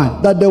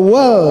tlhaloganya that the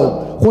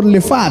world gore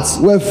lefatshe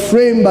were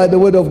framed by the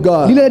word of di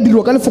God. ile la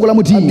dirwa ka lefoko la I'm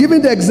modimo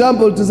giving the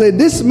example to say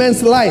this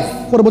man's life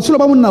gore botshelo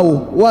ba monna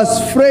o was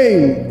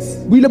framed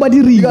bo ile ba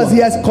diriwa because he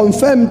has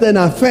confirmed and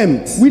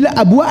affirmed o ile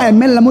a bua a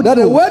emelela mo that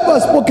the tirong word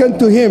was spoken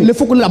to him.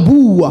 lefoko la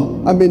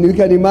bua I mean, you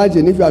can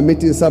imagine if you are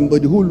meeting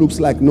somebody who looks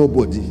like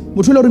nobody.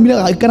 motho o le gore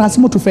mmile ka re ga se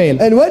motho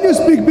fela And when you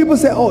speak, people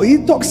say, oh, he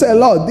talks a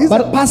lot. This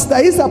pastor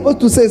is supposed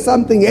to say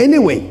something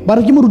anyway. ba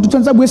re ke moruti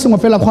tshwanetse a bue sengwe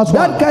fela go a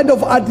tshwana That kind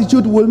of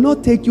attitude will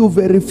not take you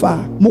very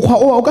far. mokgwa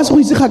o o ka se go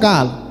itse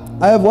kgakala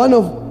I have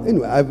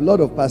a lot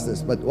of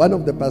pastors, but one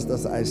of the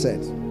pastors I said,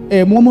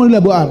 mongwe mo le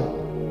bo a re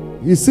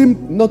he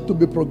seemed not to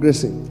be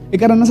progressing. e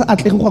ka rena sa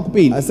atlege go ya ko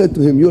pele I said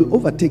to him, you'll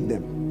overtake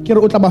them. ke re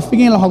o tla ba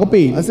fengelela go ya ko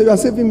pele I said, you are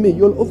saving me,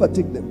 you'll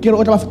overtake them. ke re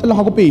o tla ba fetela go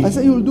ya ko pele I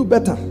said, you'll do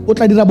better. o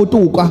tla dira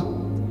botoka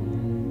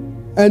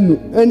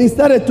And it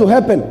started to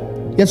happen.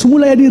 ya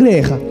tshimola ya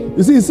direga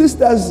You see,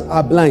 sisters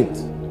are blind.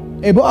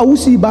 bo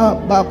ausi ba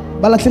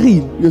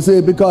latlhegile You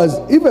see, because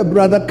if a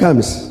brother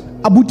comes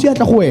abuti a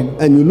tla go wena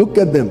and you look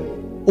at them,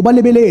 o ba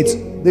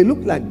lebeletse they look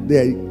like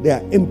they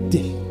are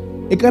empty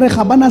e ka re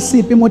ga bana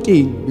sepe mo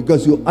teng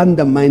because you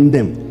undermine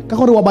them. ka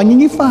gore wa ba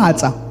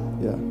nyenyefatsa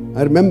Yeah.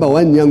 I remember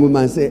one young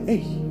woman say,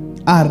 hey,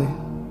 a re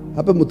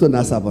hape motho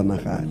na sa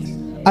bonagale.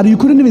 you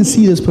couldn't even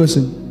see this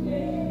person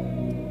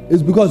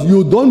It's because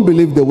you don't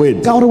believe the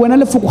word. ka gore wena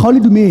lefoko ga o le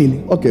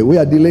dumele Okay,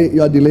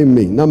 you are delaying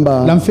me.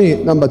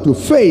 Number two,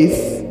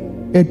 faith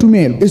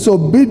tumelo is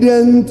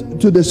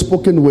obedient to the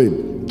spoken word.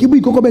 ke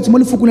boikokobetse mo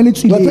lefokong le le We're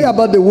talking tswileng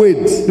about the word.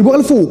 re bua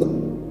ka lefoko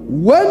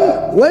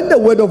When the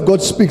word of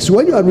God speaks,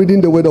 when you are reading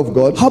the word of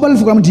God, ga o ba le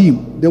lefoko la modimo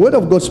the word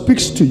of God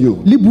speaks to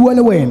you. le bua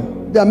le wena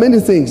There are many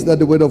things that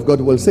the word of God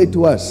will say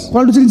to us.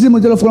 go na le tse dintsi mo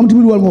lefoko la modimo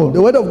le bua le bona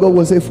The word of God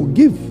will say,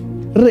 forgive.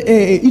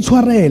 re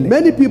itshwarele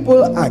Many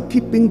people are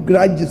keeping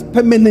grudges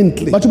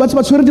permanently. batho ba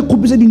tshwere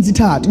dikgopi tse dintsi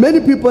thata Many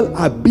people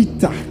are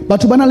bitter.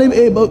 batho ba na le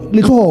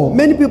letlhogo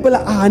Many people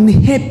are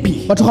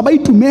unhappy. batho ga ba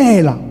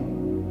itumela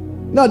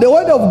Now, the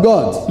word of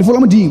God, lefoko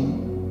la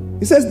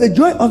modimo it says, the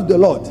joy of the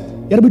Lord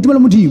ya re boitumelo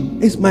modimo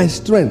is my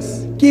strength.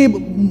 ke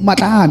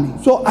matla a me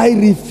So I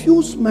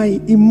refuse my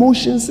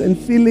emotions and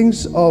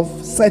feelings of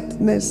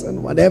sadness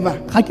and whatever.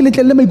 ga ke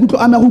letlelele maikutlo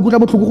a me a go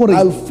ikutlwa botlhoko gore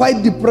I'll fight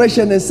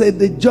depression and say,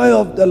 the joy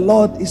of the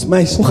Lord is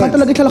my go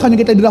gatelwa strength. ke tlhaloganyo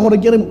ke tla dira gore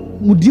ke re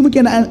modimo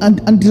ke ene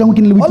a ntirang go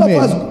ke ne le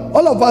boitumelo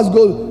All of us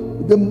go,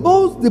 the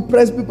most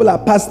depressed people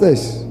are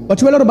pastors.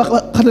 batho ba le gore ba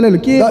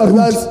kgatelelo ke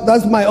baruti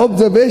That's my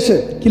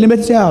observation. ke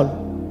lemetse jalo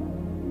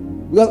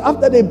Because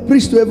after they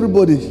preach to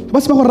everybody,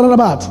 ba se ba go rera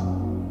batho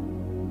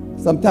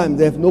sometimes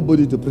they have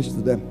nobody to preach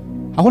to them,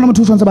 ga gona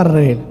motho o tshwanetse ba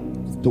rerela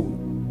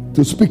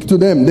to speak to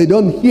them. They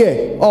don't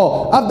hear.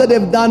 Or after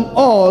they've done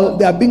all,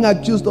 they are being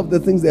accused of the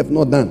things they have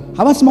not done.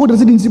 ga ba sema go dira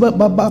tse dintsi ba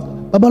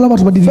balwa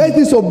batho ba diri Faith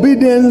is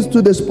obedience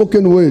to the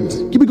spoken word.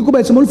 ke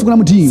boikokobetse mo lefokong la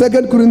modimo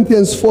 2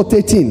 Corinthians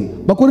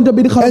 4:13. bakorinto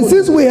bedi And ga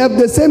since we have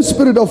the same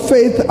spirit of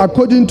faith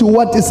according to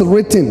what is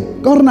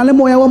written, ka gore na le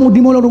moya wa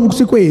modimo o le gore o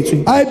se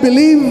kwetswe I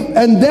believe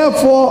and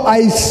therefore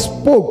I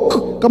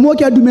spoke. ka moo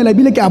ke a dumela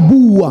ebile ke a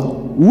bua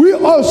We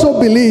also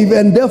believe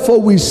and therefore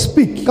we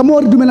speak. ka moo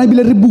re dumelang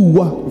ebile re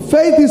bua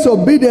Faith is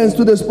obedience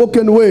to the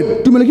spoken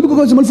word. tumelo ke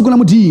boikokobetse mo lefokong la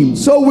modimo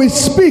So we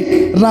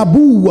speak, ra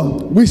bua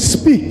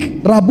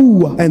ra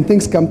bua, and and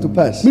things come to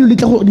pass. di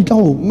tla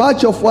go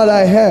Much of what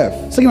I have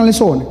se ke na le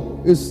sone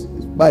is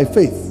by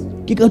faith.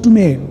 ke ka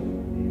tumelo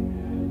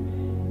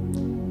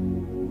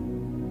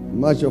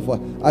Much of what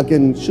I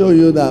can show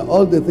you that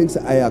all the things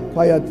I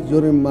acquired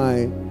during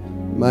my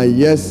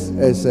years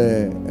as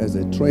a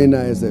trainer,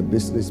 as a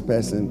business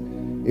person,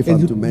 if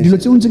I'm to dilo mention,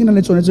 tse o ntse ke na le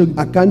tsone tseo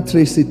I can't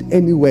trace it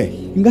anywhere.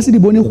 nka se di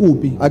bone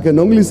gope I can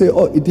only say,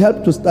 oh, it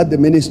helped to start the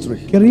ministry.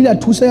 ke re ile a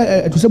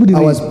thusa I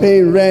bodiri was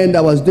paying rent,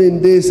 I was doing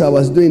this, I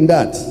was doing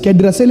that. ke a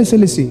dira se le se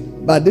le se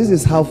But this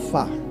is how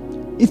far.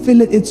 e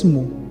feleletse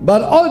mo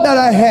But all that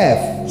I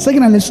have se ke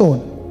na le sone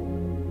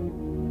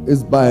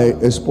is by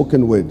a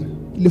spoken word.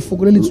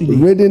 lefoko le le tswileng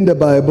Reading the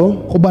Bible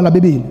go bala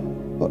bebele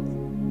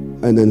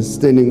and then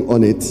standing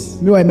on it,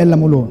 mme wa emelela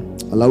mo lona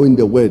allowing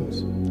the word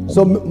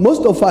So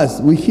most of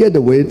us, we hear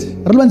the word,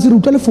 re le bantsi re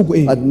utlwa lefoko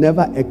e but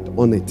never act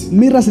on it.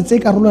 mme ra se tseye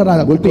karolo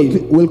ra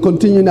pele We'll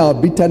continue in our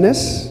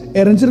bitterness.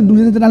 re ntse re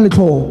dule ntse nang le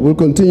tlhogo We'll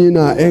continue in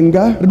our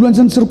anger. re dula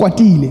ntse re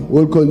kwatile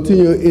We'll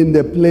continue in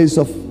the place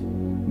of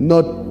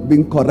not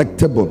being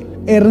correctable.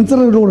 re ntse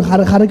re gore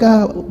ga re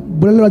ka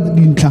bolelelwa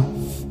dintlha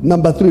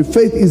Number 3,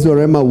 faith is a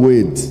rhema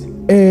word.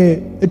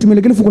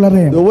 tumelo ke lefoko la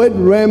rema The word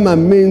rhema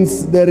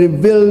means the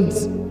revealed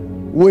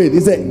word.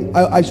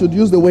 I should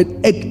use the word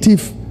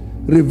active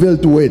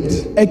revealed word.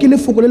 ke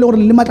lefoko le le gore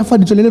le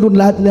matlafaditswe le le gore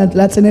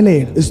la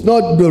tsenelela It's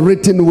not the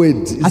written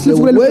word. It's the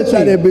words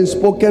that have been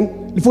spoken.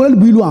 lefoko le le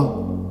builwang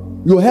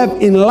You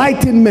have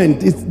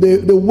enlightenment. It's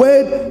the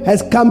word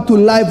has come to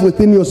life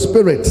within your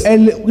spirit.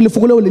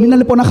 lefoko leo le na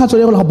le ponagatso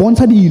ya gore ga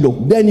bontsha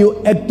dilo Then you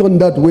act on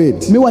that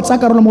word. mme wa tsaya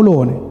karolo mo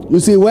lone You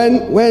see,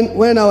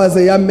 when I was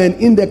a young man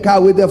in the car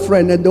with a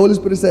friend, and the Holy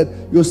Spirit said,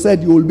 "You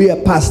said you will be a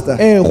pastor."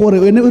 gore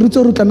ene re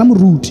tse re tla nna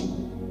moruti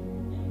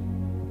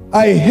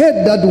I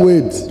heard that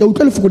word, ke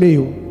utlwa lefoko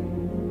leo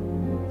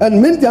and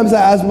many times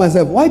I asked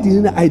myself, "Why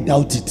didn't I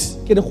doubt it?"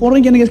 ke re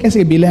gore ke ne ke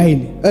se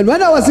belaele And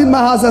when I was in my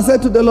house, I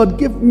said to the Lord,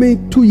 "Give me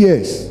 2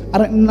 years. a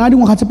re nna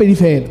dingwaga tse pedi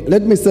fela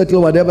Let me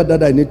settle whatever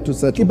that I need to ke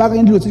settle.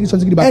 baakanye dilo tse di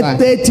tshwanetse ke di At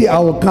baakanye 30, I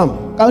will come."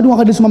 ka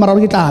dingwaga di soma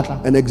mararo ke tlatla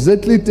And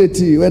exactly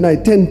 30, when I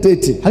turned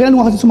 30, ga ke na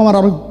dingwaga tse soma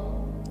mararo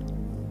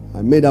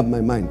I made up my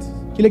mind.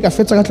 ke ile ka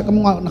fetsa ka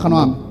monagano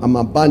wa me I'm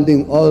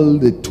abandoning all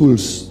the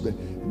tools,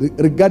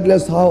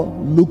 regardless how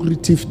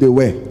lucrative they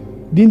were.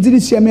 di ntse di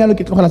siame yalo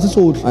ke tlogela tse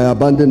tsotlhe I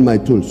abandoned my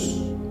tools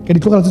ke di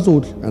tlogela tse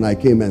tsotlhe and I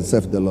came and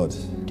served the Lord.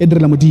 ke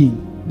direla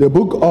modimo The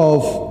book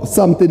of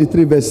Psalm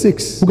 33, verse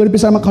 6. buka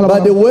dipesa ya makgala By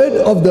the word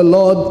of the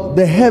Lord,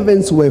 the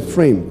heavens were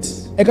framed,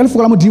 ka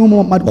lefoko la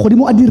modimo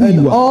godimo a and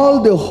diriwa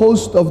all the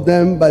host of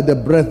them by the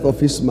breath of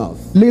his mouth.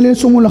 le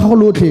lesomong la gago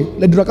lotlhe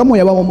la dirwa ka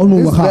moya wa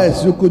This gago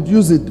verse, you could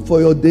use it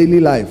for your daily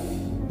life.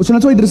 o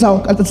tshwanetse o e dirisa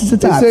ka letsatsi se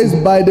It tsatsi says,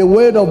 by the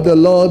word of the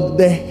Lord,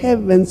 the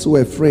heavens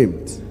were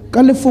framed. ka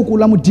lefoko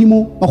la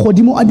modimo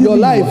magodimo a Your diriwa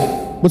life,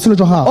 botshelo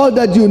jwa gago all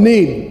that you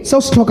need se o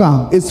se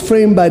tlhokang is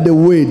framed by the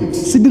word.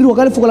 se diriwa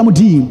ka lefoko la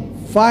modimo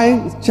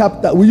Find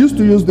chapter. We used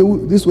to use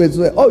this word.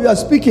 So, oh, you are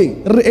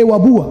speaking. re e wa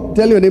bua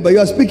Tell your neighbor, you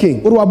are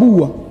speaking. o re wa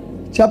bua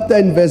Chapter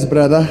and verse,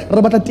 brother.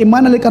 re batla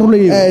temana le karolo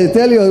eo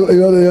Tell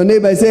your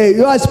neighbor, say,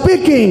 you are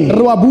speaking.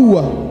 re wa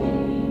bua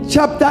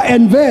Chapter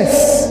and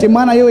verse.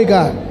 temana eo e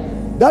kae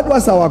That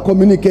was our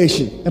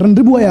communication. re ne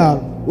re bua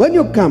yalo When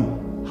you come,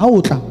 ga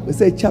o tla we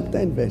say chapter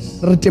and verse.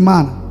 re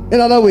temana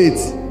In other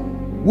words,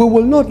 we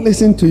will not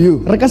listen to you.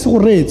 re ka se go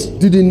reetse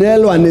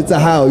Didinelo and it's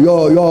how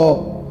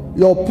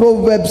your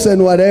proverbs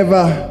and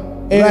whatever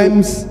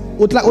rhymes.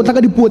 o tla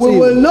ka dipuo We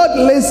will tseo not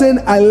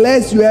listen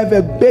unless you have a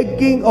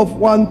backing of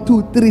 1,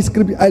 2, 3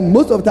 scripture. And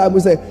most of the time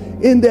we say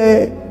in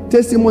the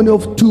testimony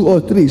of 2 or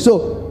 3.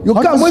 So you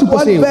How come does with one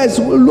super say? verse,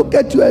 we'll look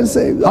at you and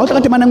say, ga o tla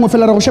ka temana nngwe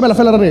fela re go shebela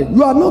fela re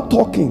you are not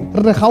talking.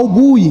 re ga o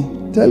bue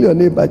Tell your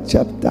neighbor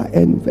chapter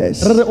and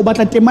verse. re o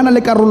batla temana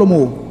le karolo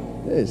moo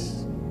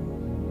Yes.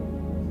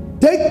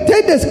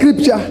 Take the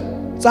scripture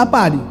tsa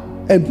padi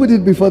and put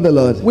it before the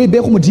Lord o e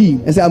beye go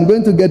modimo and say, I'm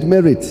going to get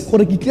married.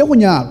 gore ke tlile go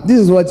nyala This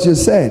is what you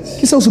said.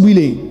 ke seo se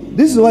buileng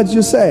This is what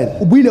you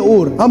said. o buile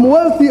o re I'm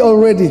wealthy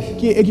already.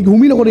 ke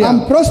humile gore I'm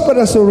yang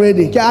prosperous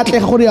already. ke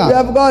atlega gore You yang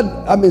have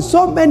got,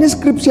 so many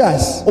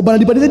scriptures. o bala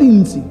dipadi tse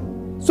dintsi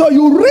So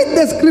you read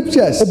the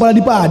scriptures. o bala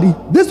dipadi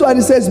This one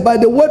it says, by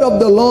the word of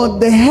the Lord,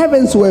 the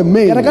heavens were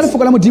made, ke re ka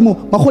lefoko la modimo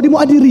magodimo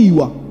a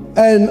diriwa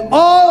and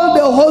all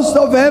the hosts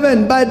of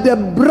heaven by the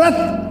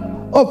breath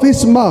of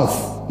his mouth.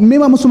 mme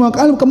mamosomo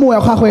ka moya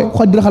wa gagwe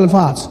go a diragala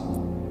lefatshe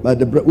By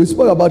the breath. We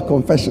spoke about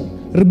confession.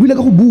 re buile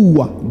ka go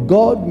bua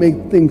God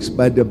made things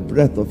by the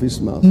breath of his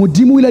mouth.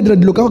 modimo o ile a dira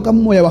dilo ka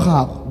moya wa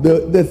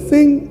gago The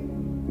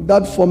thing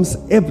that forms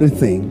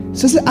everything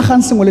se se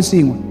agang sengwe le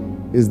sengwe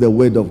is the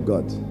word of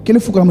God. ke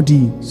lefoko la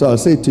modimo So I'll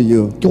say to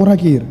you, ke gore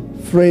ke re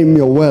frame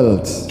your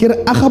world ke re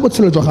aga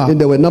botshelo jwa gago in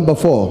the way. Number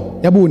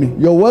 4, ya bone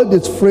your world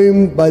is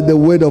framed by the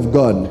word of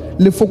God.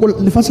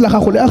 lefatshe la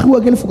gago le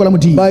agiwa ke lefoko la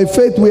modimo By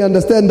faith, we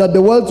understand that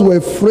the worlds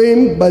were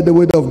framed by the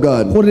word of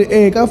God. gore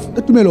ka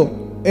tumelo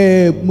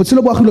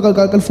motshelo bo agilwe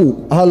ka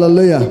lefoko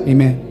Hallelujah.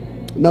 amen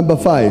Number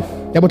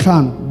 5, ya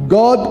botlhano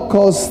God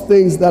caused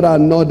things that are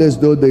not as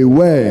though they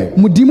were.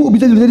 modimo o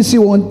bitsa dilo tse di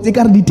seong tse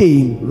ka re di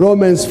teng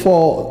Romans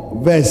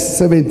 4, verse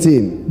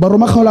 17.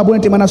 baroma kgaolo a bone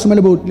temana some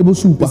le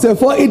bosupa It says,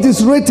 for it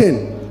is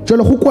written,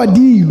 jalo go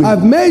kwadilwe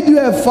I've made you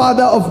a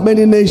father of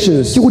many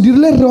nations, ke go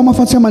dirile rre wa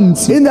mafatshe a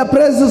mantsi in the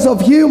presence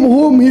of him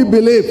whom he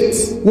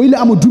believed, o ile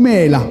a mo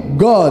dumela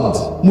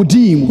God,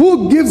 modimo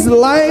who gives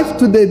life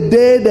to the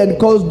dead and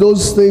calls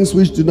those things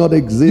which do not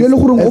exist Yo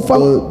le gore o as fa-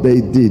 though they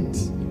did.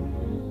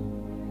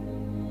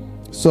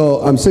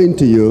 So I'm saying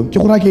to you, ke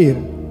gore ke re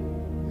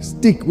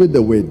stick with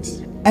the word.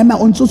 ema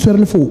o ntse o tshwere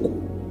lefoko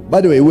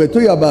By the way, we're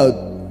talking about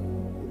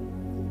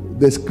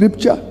the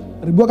scripture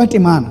re bua ka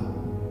temana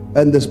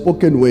and the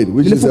spoken word,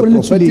 which Le is a lefoko le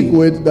prophetic tswileng.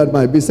 word that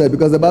might be said,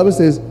 because the Bible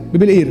says,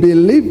 bibele e re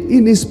believe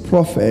in his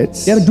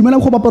prophets ya re dumela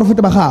go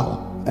baporofete ba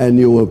gago and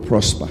you will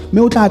prosper.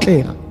 mme o tla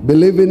atlega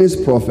Believe in his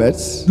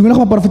prophets dumela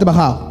go baporofete ba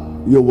gago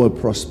you will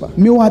prosper.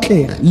 mme o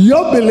atlega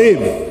Your belief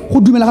go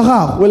dumela ga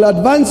gago will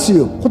advance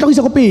you. go tla go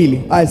isa go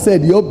pele I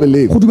said your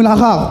belief go dumela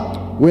ga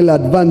gago will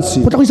advance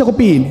go you. tla go isa go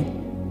pele.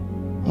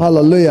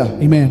 Hallelujah.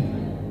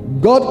 Amen.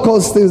 God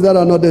calls things that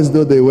are not as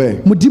though they were.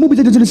 modimo o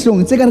bitsa dilo tse di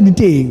selong tse ka re di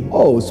teng.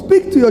 Oh,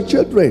 speak to your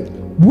children.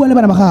 Bua le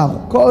bana ba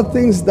gago, Call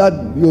things that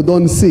you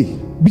don't see.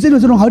 bitsa dilo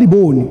tse dingwe ga o di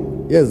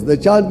bone. Yes, the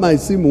child might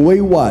seem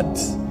wayward.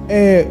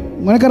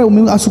 Ngwana ka re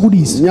mme a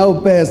sokodisa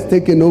Nyaupe has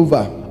taken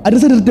over. a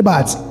dirisa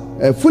diritibatsi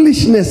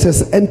Foolishness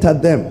has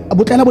entered them. a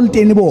botlana bo le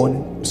teng le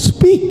bone.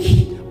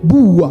 Speak.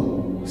 Bua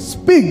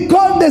Speak.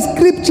 Call the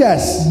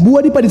scriptures.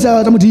 bua dipadi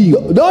tsa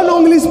modimo Don't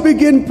only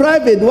speak in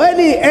private. When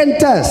he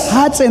enters,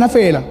 ha tsena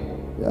fela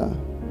yeah,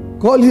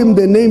 call him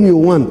the name you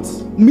want.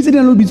 mmitse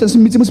dina lo bitsa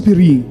mmitse mo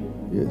sephiring,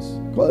 Yes.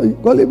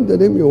 Call him the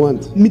name you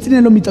want. mmitse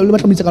dina lo mitsa le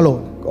batla mmitsa ka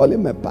lona Call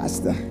him a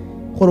pastor.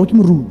 gore o ke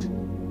moruti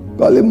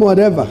Call him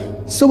whatever.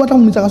 se o batla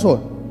go mmitsa ka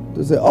sona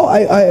To say, oh,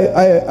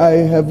 I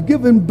have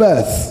given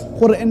birth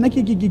gore nna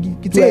ke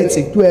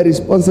tsetse to a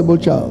responsible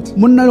child.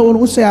 monna le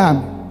o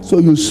seame So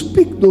you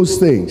speak those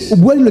things. o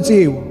bua dilo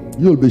tseo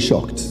You'll be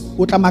shocked.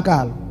 o tla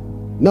makala.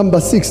 Number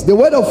 6, the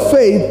word of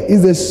faith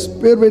is a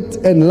spirit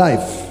and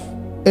life.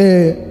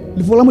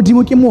 Lefoko la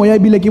modimo ke moya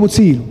ebile ke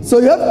botshelo. So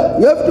you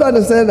have to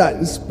understand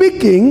that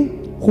speaking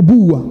Go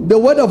bua the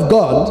word of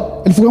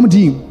God lefoko la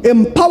modimo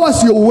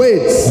empowers your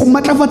words go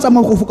matlafatsa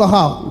mogofo ka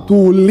gago to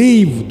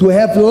live, to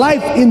have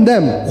life in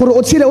them. gore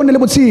o tshele o ne le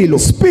botshelo.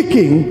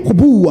 Speaking, Go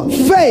bua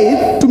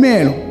faith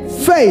tumelo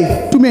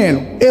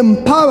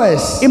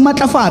empowers, e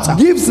matlafatsa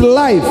gives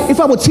life, e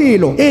fa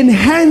botshelo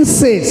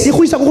enhances e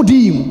go isa go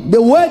godimo.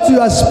 the words you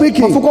are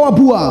speaking. Mafoko a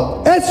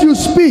buang As you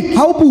speak,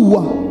 ha o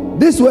bua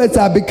these words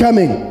are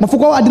becoming.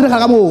 mafoko a direga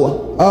ka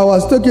moa. I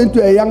was talking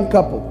to a young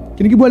couple.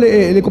 Ke ne ke bua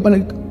le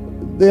kopana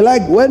They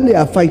like when they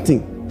are fighting,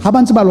 ha ba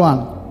ntse ba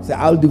lwana say,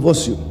 I'll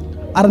divorce you.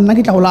 a re nna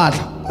ke tla go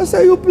latlha. I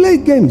say, you play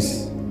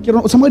games. Ke re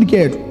o tshameka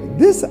diketo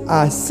These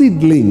are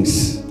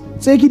seedlings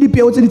tse ke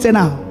dipeo tse di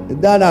tsenang,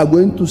 that are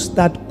going to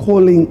start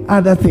calling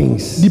other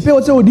things. dipeo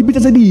tseo di bitsa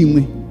tse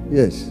dingwe.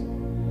 Yes.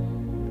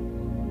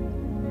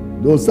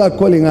 They'll start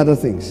calling other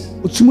things.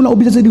 O tshimola o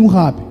bitsa tse dingwe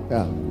gape.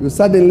 Yeah. You're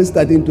suddenly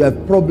starting to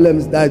have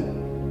problems that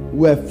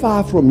were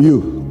far from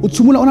you. O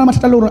tshimola o na le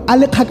mathata le gore a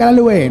le kgakala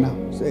le wena.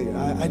 Say,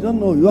 I don't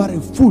know, you are a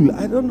fool.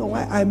 I don't know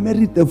why I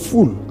married a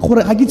fool.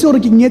 Gore ga ke itse gore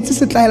ke nyetse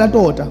setlaela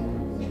tota.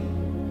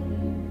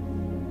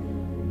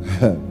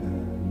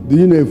 Do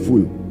you know a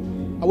fool?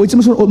 A o itse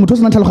motho o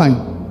sena tlhaloganyo.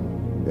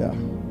 Yeah.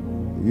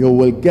 You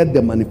will get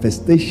the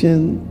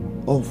manifestation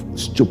of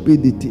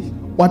stupidity.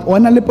 Wa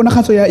na le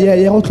ponagatso ya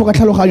go tlhoka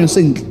tlhaloganyo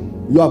sentle.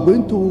 You are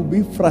going to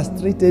be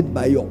frustrated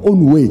by your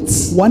own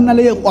words. Wa nna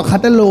le wa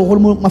kgatelelo go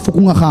mo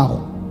mafokong a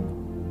gago.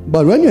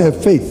 But when you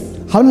have faith,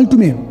 Ha o na le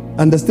tumelo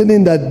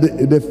understanding that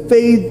the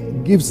faith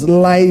gives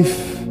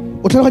life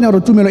o tlhaloganya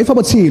gore tumelo e fa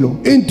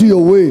botshelo into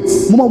your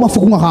words, mo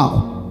mafokong a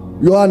gago,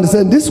 you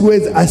understand these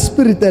words are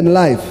spirit and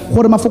life.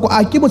 gore mafoko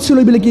a ke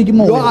botshelo ebile ke Your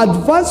moya.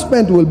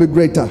 advancement will be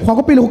greater Go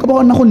go pele go ka ba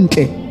nna go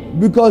ntle,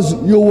 because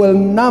you will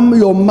numb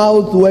your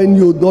mouth when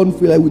you don't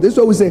feel like it. That's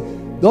why we say,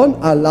 don't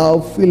allow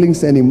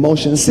feelings and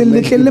emotions se to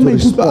make you letlele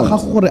to maikutlo a respond.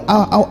 gago gore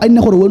a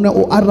nne gore wena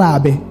o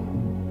arabe.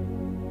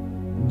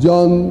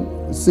 John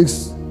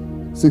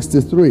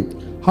 6:63.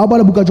 Ha o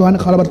bala buka Johane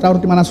kgala ba tla re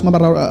temana soma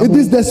ba It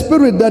is the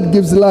spirit that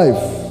gives life.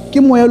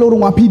 ke moya le gore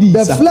wa The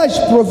phidisa. flesh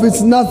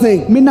profits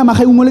nothing. Me nna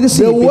maga ungwe le ke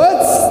The sepe.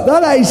 words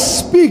that I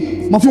speak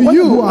to Mafoko a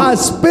you buang. are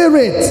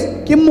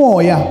spirit. Ke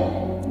moya.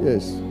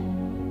 Yes.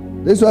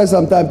 That's why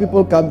sometimes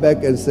people come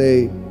back and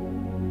say,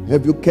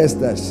 have you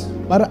cursed us?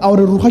 Ba re a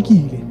re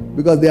rugakile.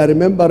 Because they are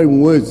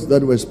remembering words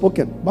that were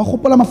spoken. Ba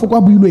gopola mafoko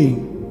a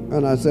builweng.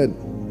 And I said,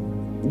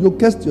 you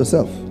cursed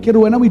yourself. Ke re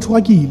wena o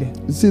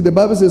ithugakile. You see, the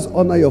Bible says,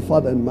 honor your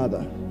father and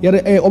mother. Ya re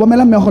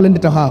obamela mme go le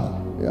ntete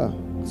gago. Yeah.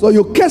 So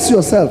you curse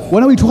yourself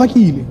Wena o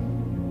ithugakile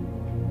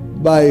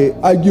by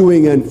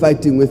arguing and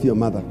fighting with your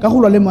mother. ka go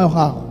lwa le mme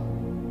gago.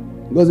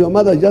 Because your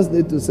mother just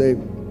need to say,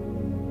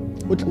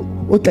 "O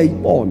tla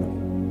ipona."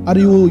 Are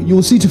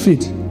you see to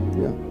fit?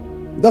 Yeah.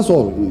 That's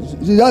all.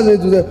 She just need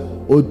to say,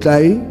 "O tla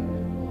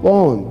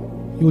ipona."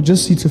 You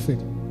just see to fit.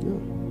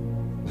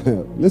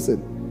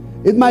 Listen,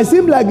 it might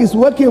seem like it's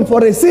working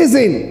for a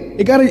season,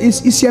 E ka re e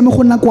siame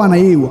go nna kwana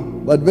eo.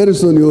 but very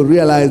soon you'll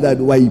realize that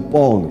wa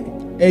ipona.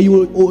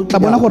 O tla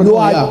bona gore You no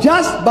are ya.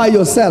 just by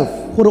yourself.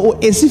 Gore o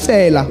esi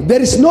fela.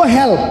 There is no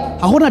help.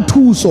 Ga gona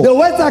thuso. The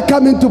words are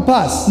coming to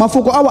pass.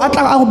 Mafoko a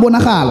tla a go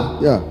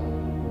bonagala. Yeah.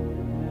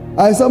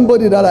 I have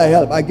somebody that I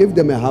help. I gave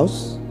them a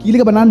house Ke ile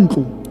ka bana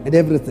ntlo. and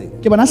everything.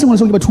 Ke bana sengwe le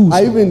sengwe ke ba thusa.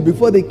 I even,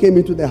 before they came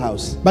into the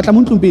house, Ba tla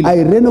mo ntlong pele.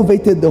 I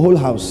renovated the whole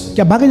house, Ke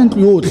a baakanya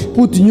ntlo yotlhe.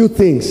 put new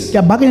things. Ke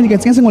a baakanya ke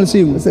tsenya sengwe le I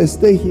sengwe. said,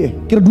 stay here.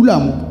 Ke re dula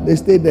mo. They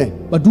stayed there,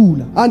 Ba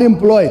dula.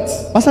 unemployed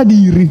Ba sa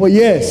dire. for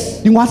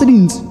years. Dingwaga tse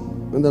dintsi.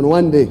 And then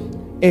one day,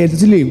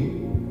 Tsatsi lengwe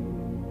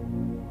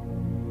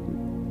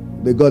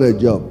they got a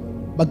job.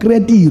 ba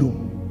kry-a tiro.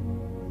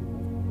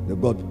 They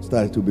got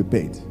started to be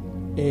paid.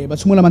 Ba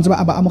tshimola mantse ba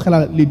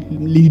amogela le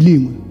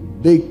lengwe.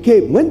 They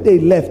came, when they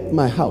left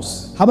my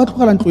house, Ha ba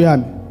tlogela ntlo ya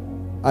me,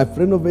 I've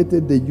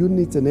renovated the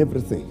units and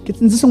everything. ke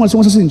tsentse sengwe le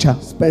sengwe se se ntšha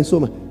Spent so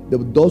much. The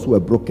doors were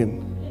broken.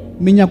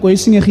 menyako e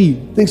senyegile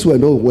Things were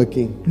not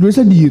working. dilo di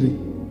sa dire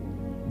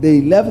They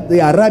left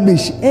their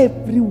rubbish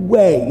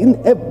everywhere. In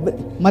every,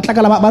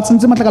 matlakala ba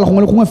tsentse matlakala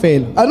gongwe le gongwe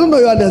fela I don't know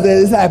you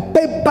understand. It's like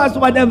papers,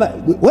 whatever.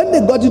 When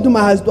they got into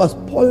my house, it was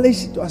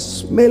polished, it was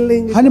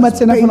smelling, it ga ne ba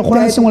was tsena fela go na le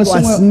painted, sengwe it le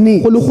was sengwe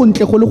neat. go le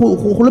gontle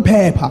go le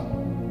phepa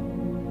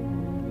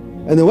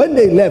And then when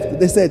they left,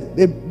 they said,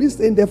 they've been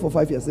staying there for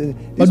 5 years. They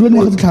said, ba duele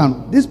ngwaga tse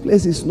tlhano this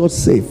place is not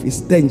safe, it's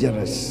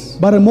dangerous.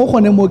 ba re mo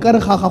gone mo ka re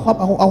ga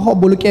ga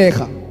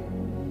bolokega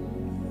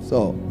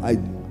So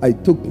I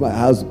took my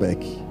house back.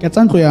 ke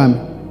tsa ntlo ya me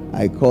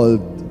I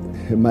called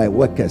my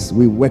workers.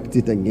 We worked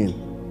it again.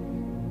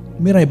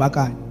 mme ra e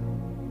baakanya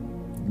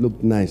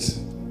Looked nice.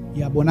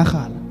 ya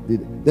bonagala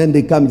Then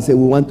they come and say,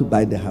 we want to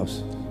buy the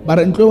house. ba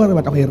re ntlo e re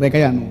batla go e reka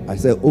yaanong I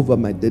said, over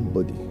my dead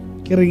body,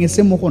 ke reng e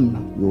se mo go nna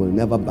you will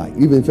never buy.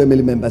 Even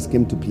family members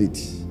came to plead.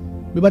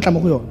 be batla mo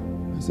go yona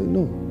I said,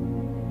 no.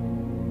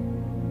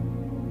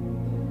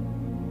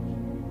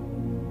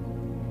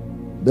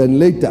 Then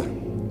later,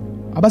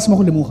 a ba se mo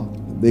go lemoga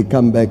they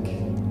come back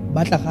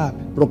ba tla gape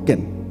broken.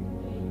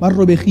 ba re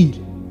robegile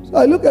So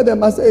I look at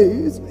them, I say,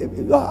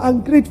 you are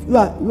ungrateful,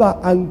 you are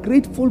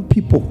ungrateful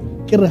people.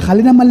 ke re ga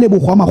le na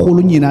malebogo a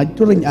magolo nyena ke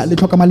re le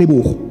tlhoka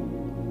malebogo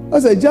I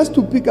said, just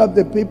to pick up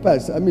the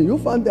papers. I mean, you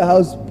found the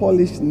house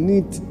polished,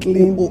 neat,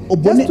 clean. O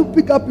bone- Just to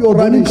pick up your o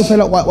bone ntlo rubbish.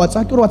 fela wa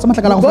tsa ke re wa tsa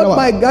matlakala go Got fela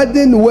my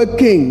garden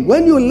working.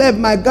 When you left,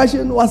 my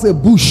garden was a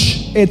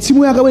bush.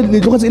 tshimo ya ka le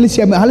tlogetse e le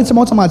siame ga le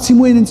tsamaya o tsamaya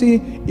tshimo e ntse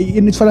e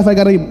ne fela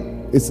ka re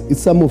It's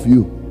some of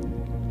you.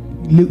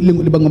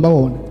 le bangwe ba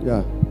bona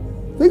Yeah.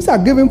 Things are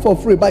given for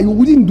free, but you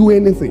wouldn't do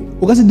anything.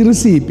 o ka se dire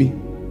sepe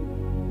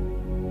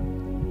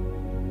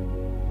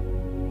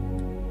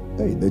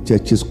Hey, the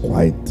church is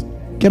quiet.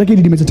 kereke e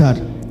didimetse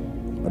thata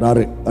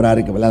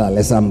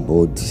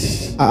Somebody.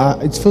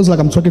 it feels like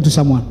I'm talking to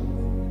someone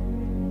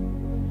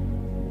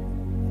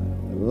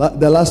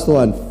The last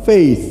one,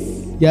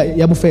 faith.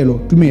 ya bofelo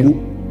tumelo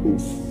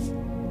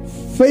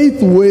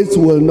Faith words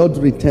will not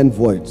return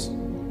void.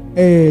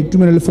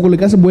 tumelo lefoko le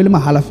ka se boele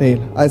mahala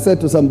fela I said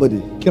to somebody,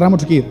 ke ra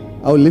motho ke re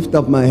I'll lift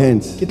up my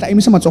hands. ke tla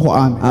emisa matsogo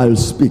a me I'll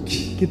speak.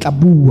 ke tla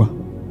bua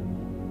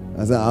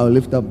I said, I'll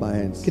lift up my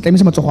hands. ke tla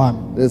emisa matsogo a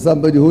me There's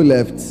somebody who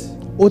left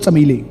o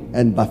tsamaileng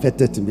and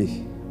buffeted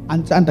me. a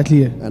ntse a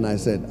ntatlile And I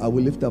said, I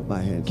will lift up my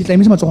hands ke tla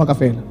emisa matsogo a ka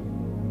fela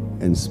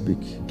and speak.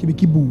 ke be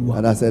ke bua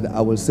And I said,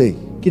 I will say,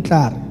 ke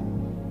tla re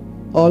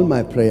all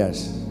my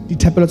prayers,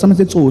 dithapelo tsa me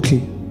tse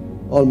tsotlhe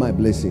all my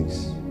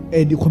blessings,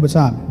 dikgwebo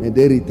tsa me may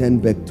they return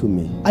back to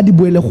me a di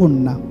boele go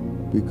nna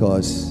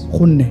because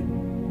gonne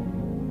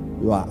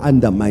you are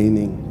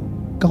undermining.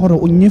 ka gore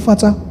o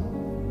nyefatsa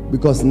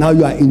Because now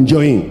you are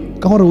enjoying.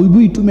 ka gore o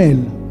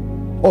itumela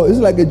Oh, it's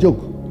like a joke.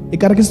 e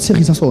ka re ke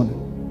setshegisa sone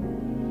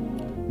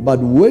But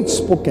words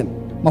spoken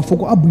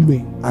mafoko a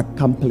builweng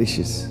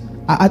accomplishes.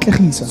 a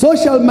atlegisa So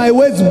shall my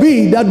words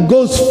be that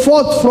goes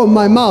forth from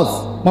my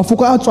mouth.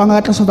 mafoko a tswang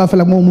a tla sota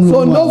fela mo So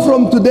molomong wa know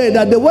from today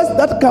that the words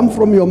that come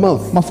from your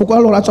mouth mafoko a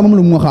lore a tswa mo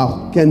molomong wa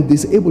gago can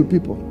disable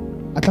people.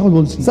 a tla go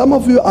bontshisa Some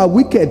of you are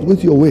wicked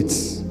with your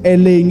words.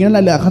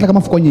 lenyela le kgatla ka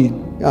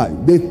mafokonyeng Yeah,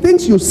 the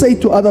things you say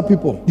to other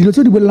people, dilo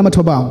tse di bolelela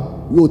batho ba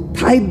bangwe you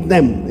tie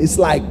them. It's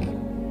like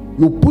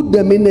you put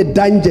them in a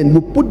dungeon, you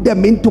put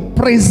them into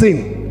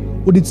prison.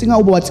 o di tsenga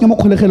o bo wa tsenga mo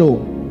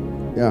kgolegelong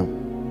Yeah.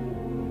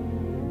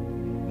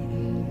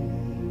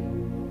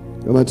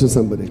 Come on to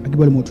somebody. a ke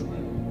bua le motho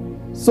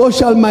So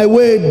shall my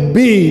word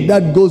be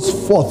that goes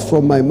forth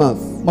from my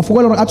mouth. mafoko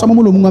a lore a tswa mo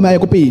molomong wa me a ye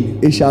ko pele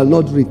It shall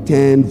not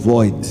return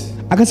void.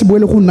 a ka se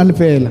boele go nna le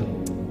fela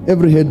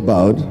Every head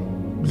bowed,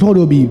 ditlhogo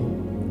di obiwa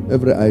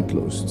every eye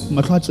closed.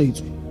 matlho a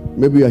tswetswe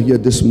Maybe you are here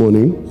this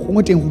morning.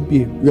 gongwe teng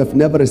gompieno You have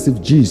never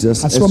received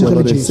Jesus a as se wa your mogele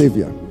Lord and jesu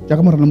Savior.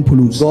 jaaka morena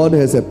mopholosi God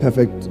has a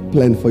perfect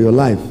plan for your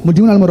life.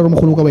 modimo o na le morero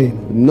mogolo ka wena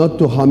Not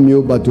to harm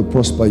you, but to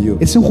prosper you.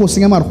 e seng go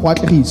senya mare go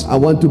atlegisa I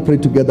want to pray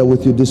together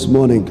with you this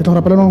morning. ke tla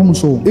go rapelana go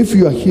mosong If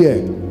you are here,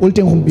 o le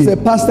teng say,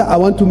 gompieno Pastor, I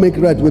want to make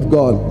right with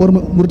God. gore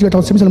moruti ba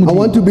tla go tshamisa le I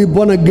want modimo to be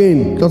born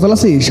again. ke tla tsala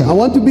sešwa I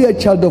want to be a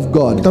child of ke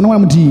God. tla nna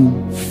ngwana modimo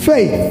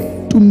Faith.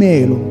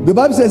 tumelo The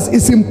Bible says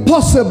it's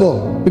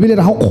impossible bebele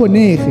re ga o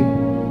kgonege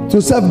to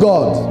serve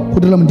God go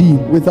direla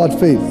modimo without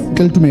faith.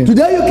 ntle le tumelo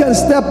Today you can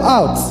step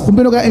out.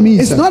 gompieno o ka It's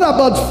emisa not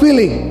about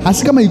feeling. ga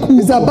se ka It's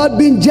maikutlo about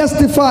being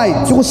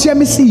justified, ke go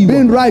siamesiwa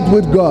being right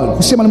with God.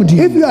 go siama le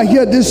If modimo you are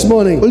here this o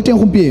morning, le teng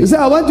you gompieno say,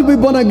 I want to be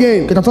born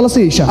again. ke tla tsala I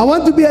sešwa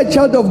want to be a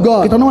child of ke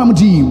God. tla nna ngwana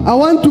modimo I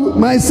want to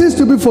my sins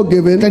to be ke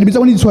forgiven. tla dibitsa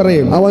bone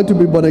ditshwarelo I want to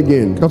be born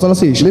again. ke tla tsala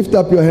sešwa Lift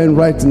up your hand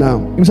right now.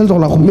 emisa letsogo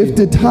la gompieno Lift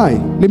it high.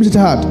 le emisetse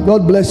thata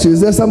God bless you.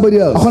 Is there somebody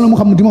a else? kgona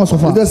moga modimo wa Is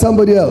sofa there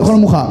somebody else? Akona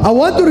mogala. I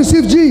want to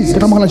receive Jesus. ke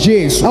tla mogala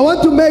Jesu. I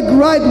want to make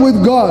right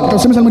with Ke God. tla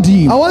semisa le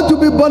Modimo. I want to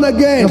be born Ke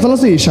again. tla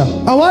sesha.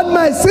 I want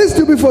my sins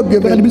to be Ke tla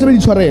forgiven. dibitsa ba di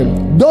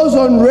tshwarelo. Those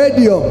on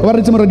radio, Ba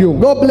re tse mo radio.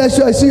 God bless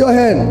you. I see your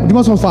hand.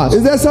 Modimo se fatshe.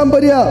 Is there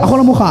somebody A else?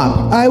 gona mo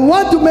gape. I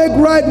want to make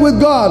right with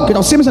Ke God.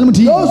 tla semisa le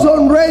Modimo. Those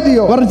on Ba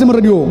radio, re tse mo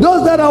radio.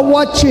 those that are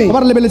watching, Ba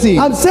re lebeletseng.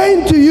 I'm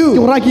saying to Ke you,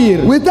 go ra ke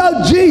re.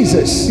 without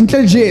Jesus,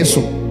 Ntle le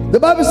Jesu. the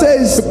Bible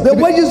says the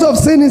wages of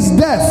sin is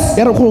death,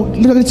 Ya re go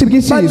le ke tsebe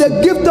ke but Jesu.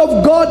 the gift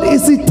of God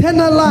is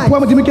eternal life. Kwa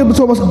Modimo ke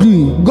botshelo ba se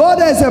ding. God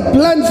has a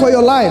plan for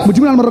your life.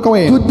 Modimo a le morero ka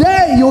wena.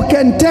 Today you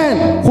can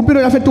turn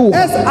Gompieno ya fetoga.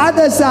 as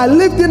others are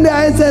lifting their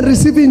hands and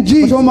receiving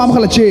Jesus. Batho ba mo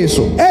amogela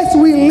Jesu. As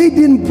we lead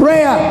in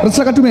prayer, Re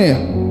tsaka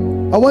tumela.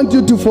 I want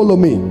you to follow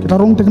me. Ke tla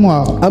rong teng mo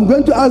gago. I'm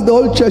going to ask the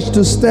whole church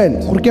to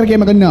stand. Gore ke re ke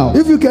ema ka dinao.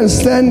 If you can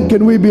stand,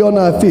 can we be on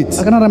our feet?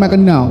 A kana re ema ka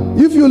dinao.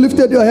 If you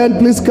lifted your hand,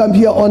 please come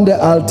here on the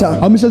altar.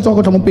 Ha o misetse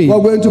go tla mo pele.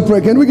 We're going to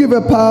pray. Can we give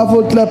a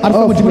powerful clap? A re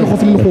fa Modimo le go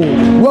offering? fele le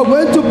go. We're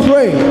going to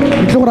pray.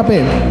 Re tle go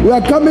rapela. We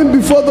are coming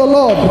before the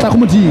Lord. Re tla go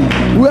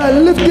Modimo. We are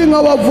lifting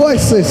our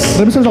voices.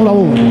 Re misetse go la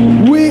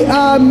bona. We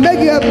are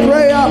making a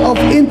prayer of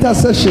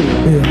intercession.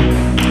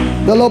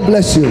 The Lord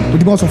bless you.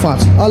 Modimo se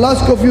fatshe. I'll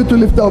ask of you to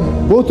lift up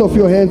both of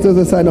your hands as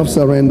a sign of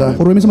surrender.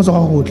 Gore o emise matsogo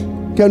a gago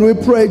gotlhe. Can we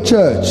pray,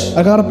 church?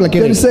 A ka rapela ke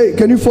Can you re. say?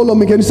 Can you follow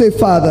me? Can you say,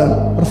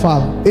 Father, Re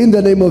Father. in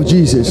the name of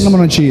Jesus? Nna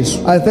mona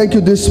Jesu. I thank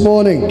you this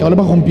morning Ke go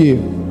leba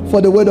gompieno. for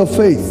the word of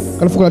faith.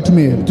 Ka lefoko la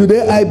tumelo.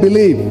 Today I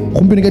believe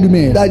Gompieno ke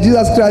dumela. that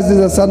Jesus Christ is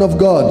the Son of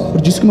God,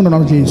 Gore Jesu ke monna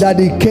wa Jesu. that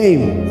He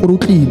came, Gore o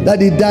tlile. that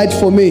He died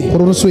for me.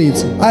 Gore o re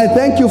swetse. I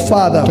thank you, Ke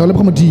Father, go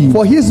leba Modimo.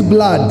 for His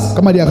blood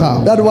Ka madi a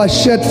gago. that was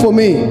shed for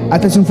me. A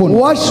tletseng fone.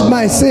 Wash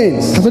my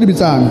sins, Tlhatswa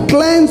dibitsana.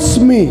 cleanse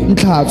me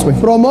Ntlhatswe.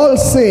 from all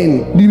sin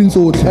Le dibeng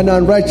tsotlhe. and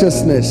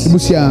unrighteousness. Le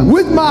bosiame.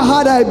 With my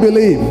heart I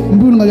believe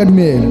Mpelo nga ka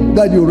dumela.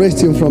 that you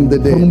raised Him from the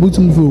Gore dead. mo botse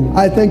mofung.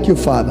 I thank you,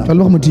 Father, Ke go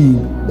leba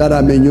Modimo. that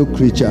I'm a new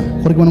creature.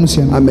 Gore ke ngwana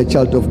mosiame. I'm a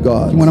child of Ke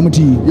God. ngwana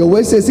Modimo. Your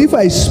word says, if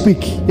I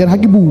speak Ya re ha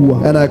ke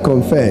bua. and I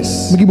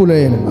confess, Me ke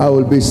bolela. I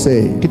will be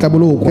saved. Ke tla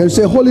bolokwa. Can you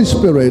say, Holy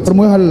Spirit, Gore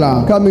mo yo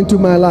hallang. come into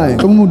my life,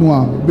 Tlo mo modimo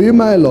wa gago. be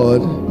my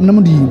Lord Nna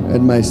Modimo.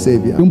 and my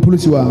Savior. Le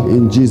mpholosi wa gago.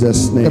 In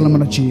Jesus' Ka la name,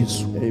 mona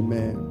Jesu.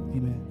 amen.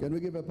 Amen. Can we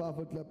give a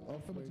powerful clap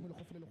offering?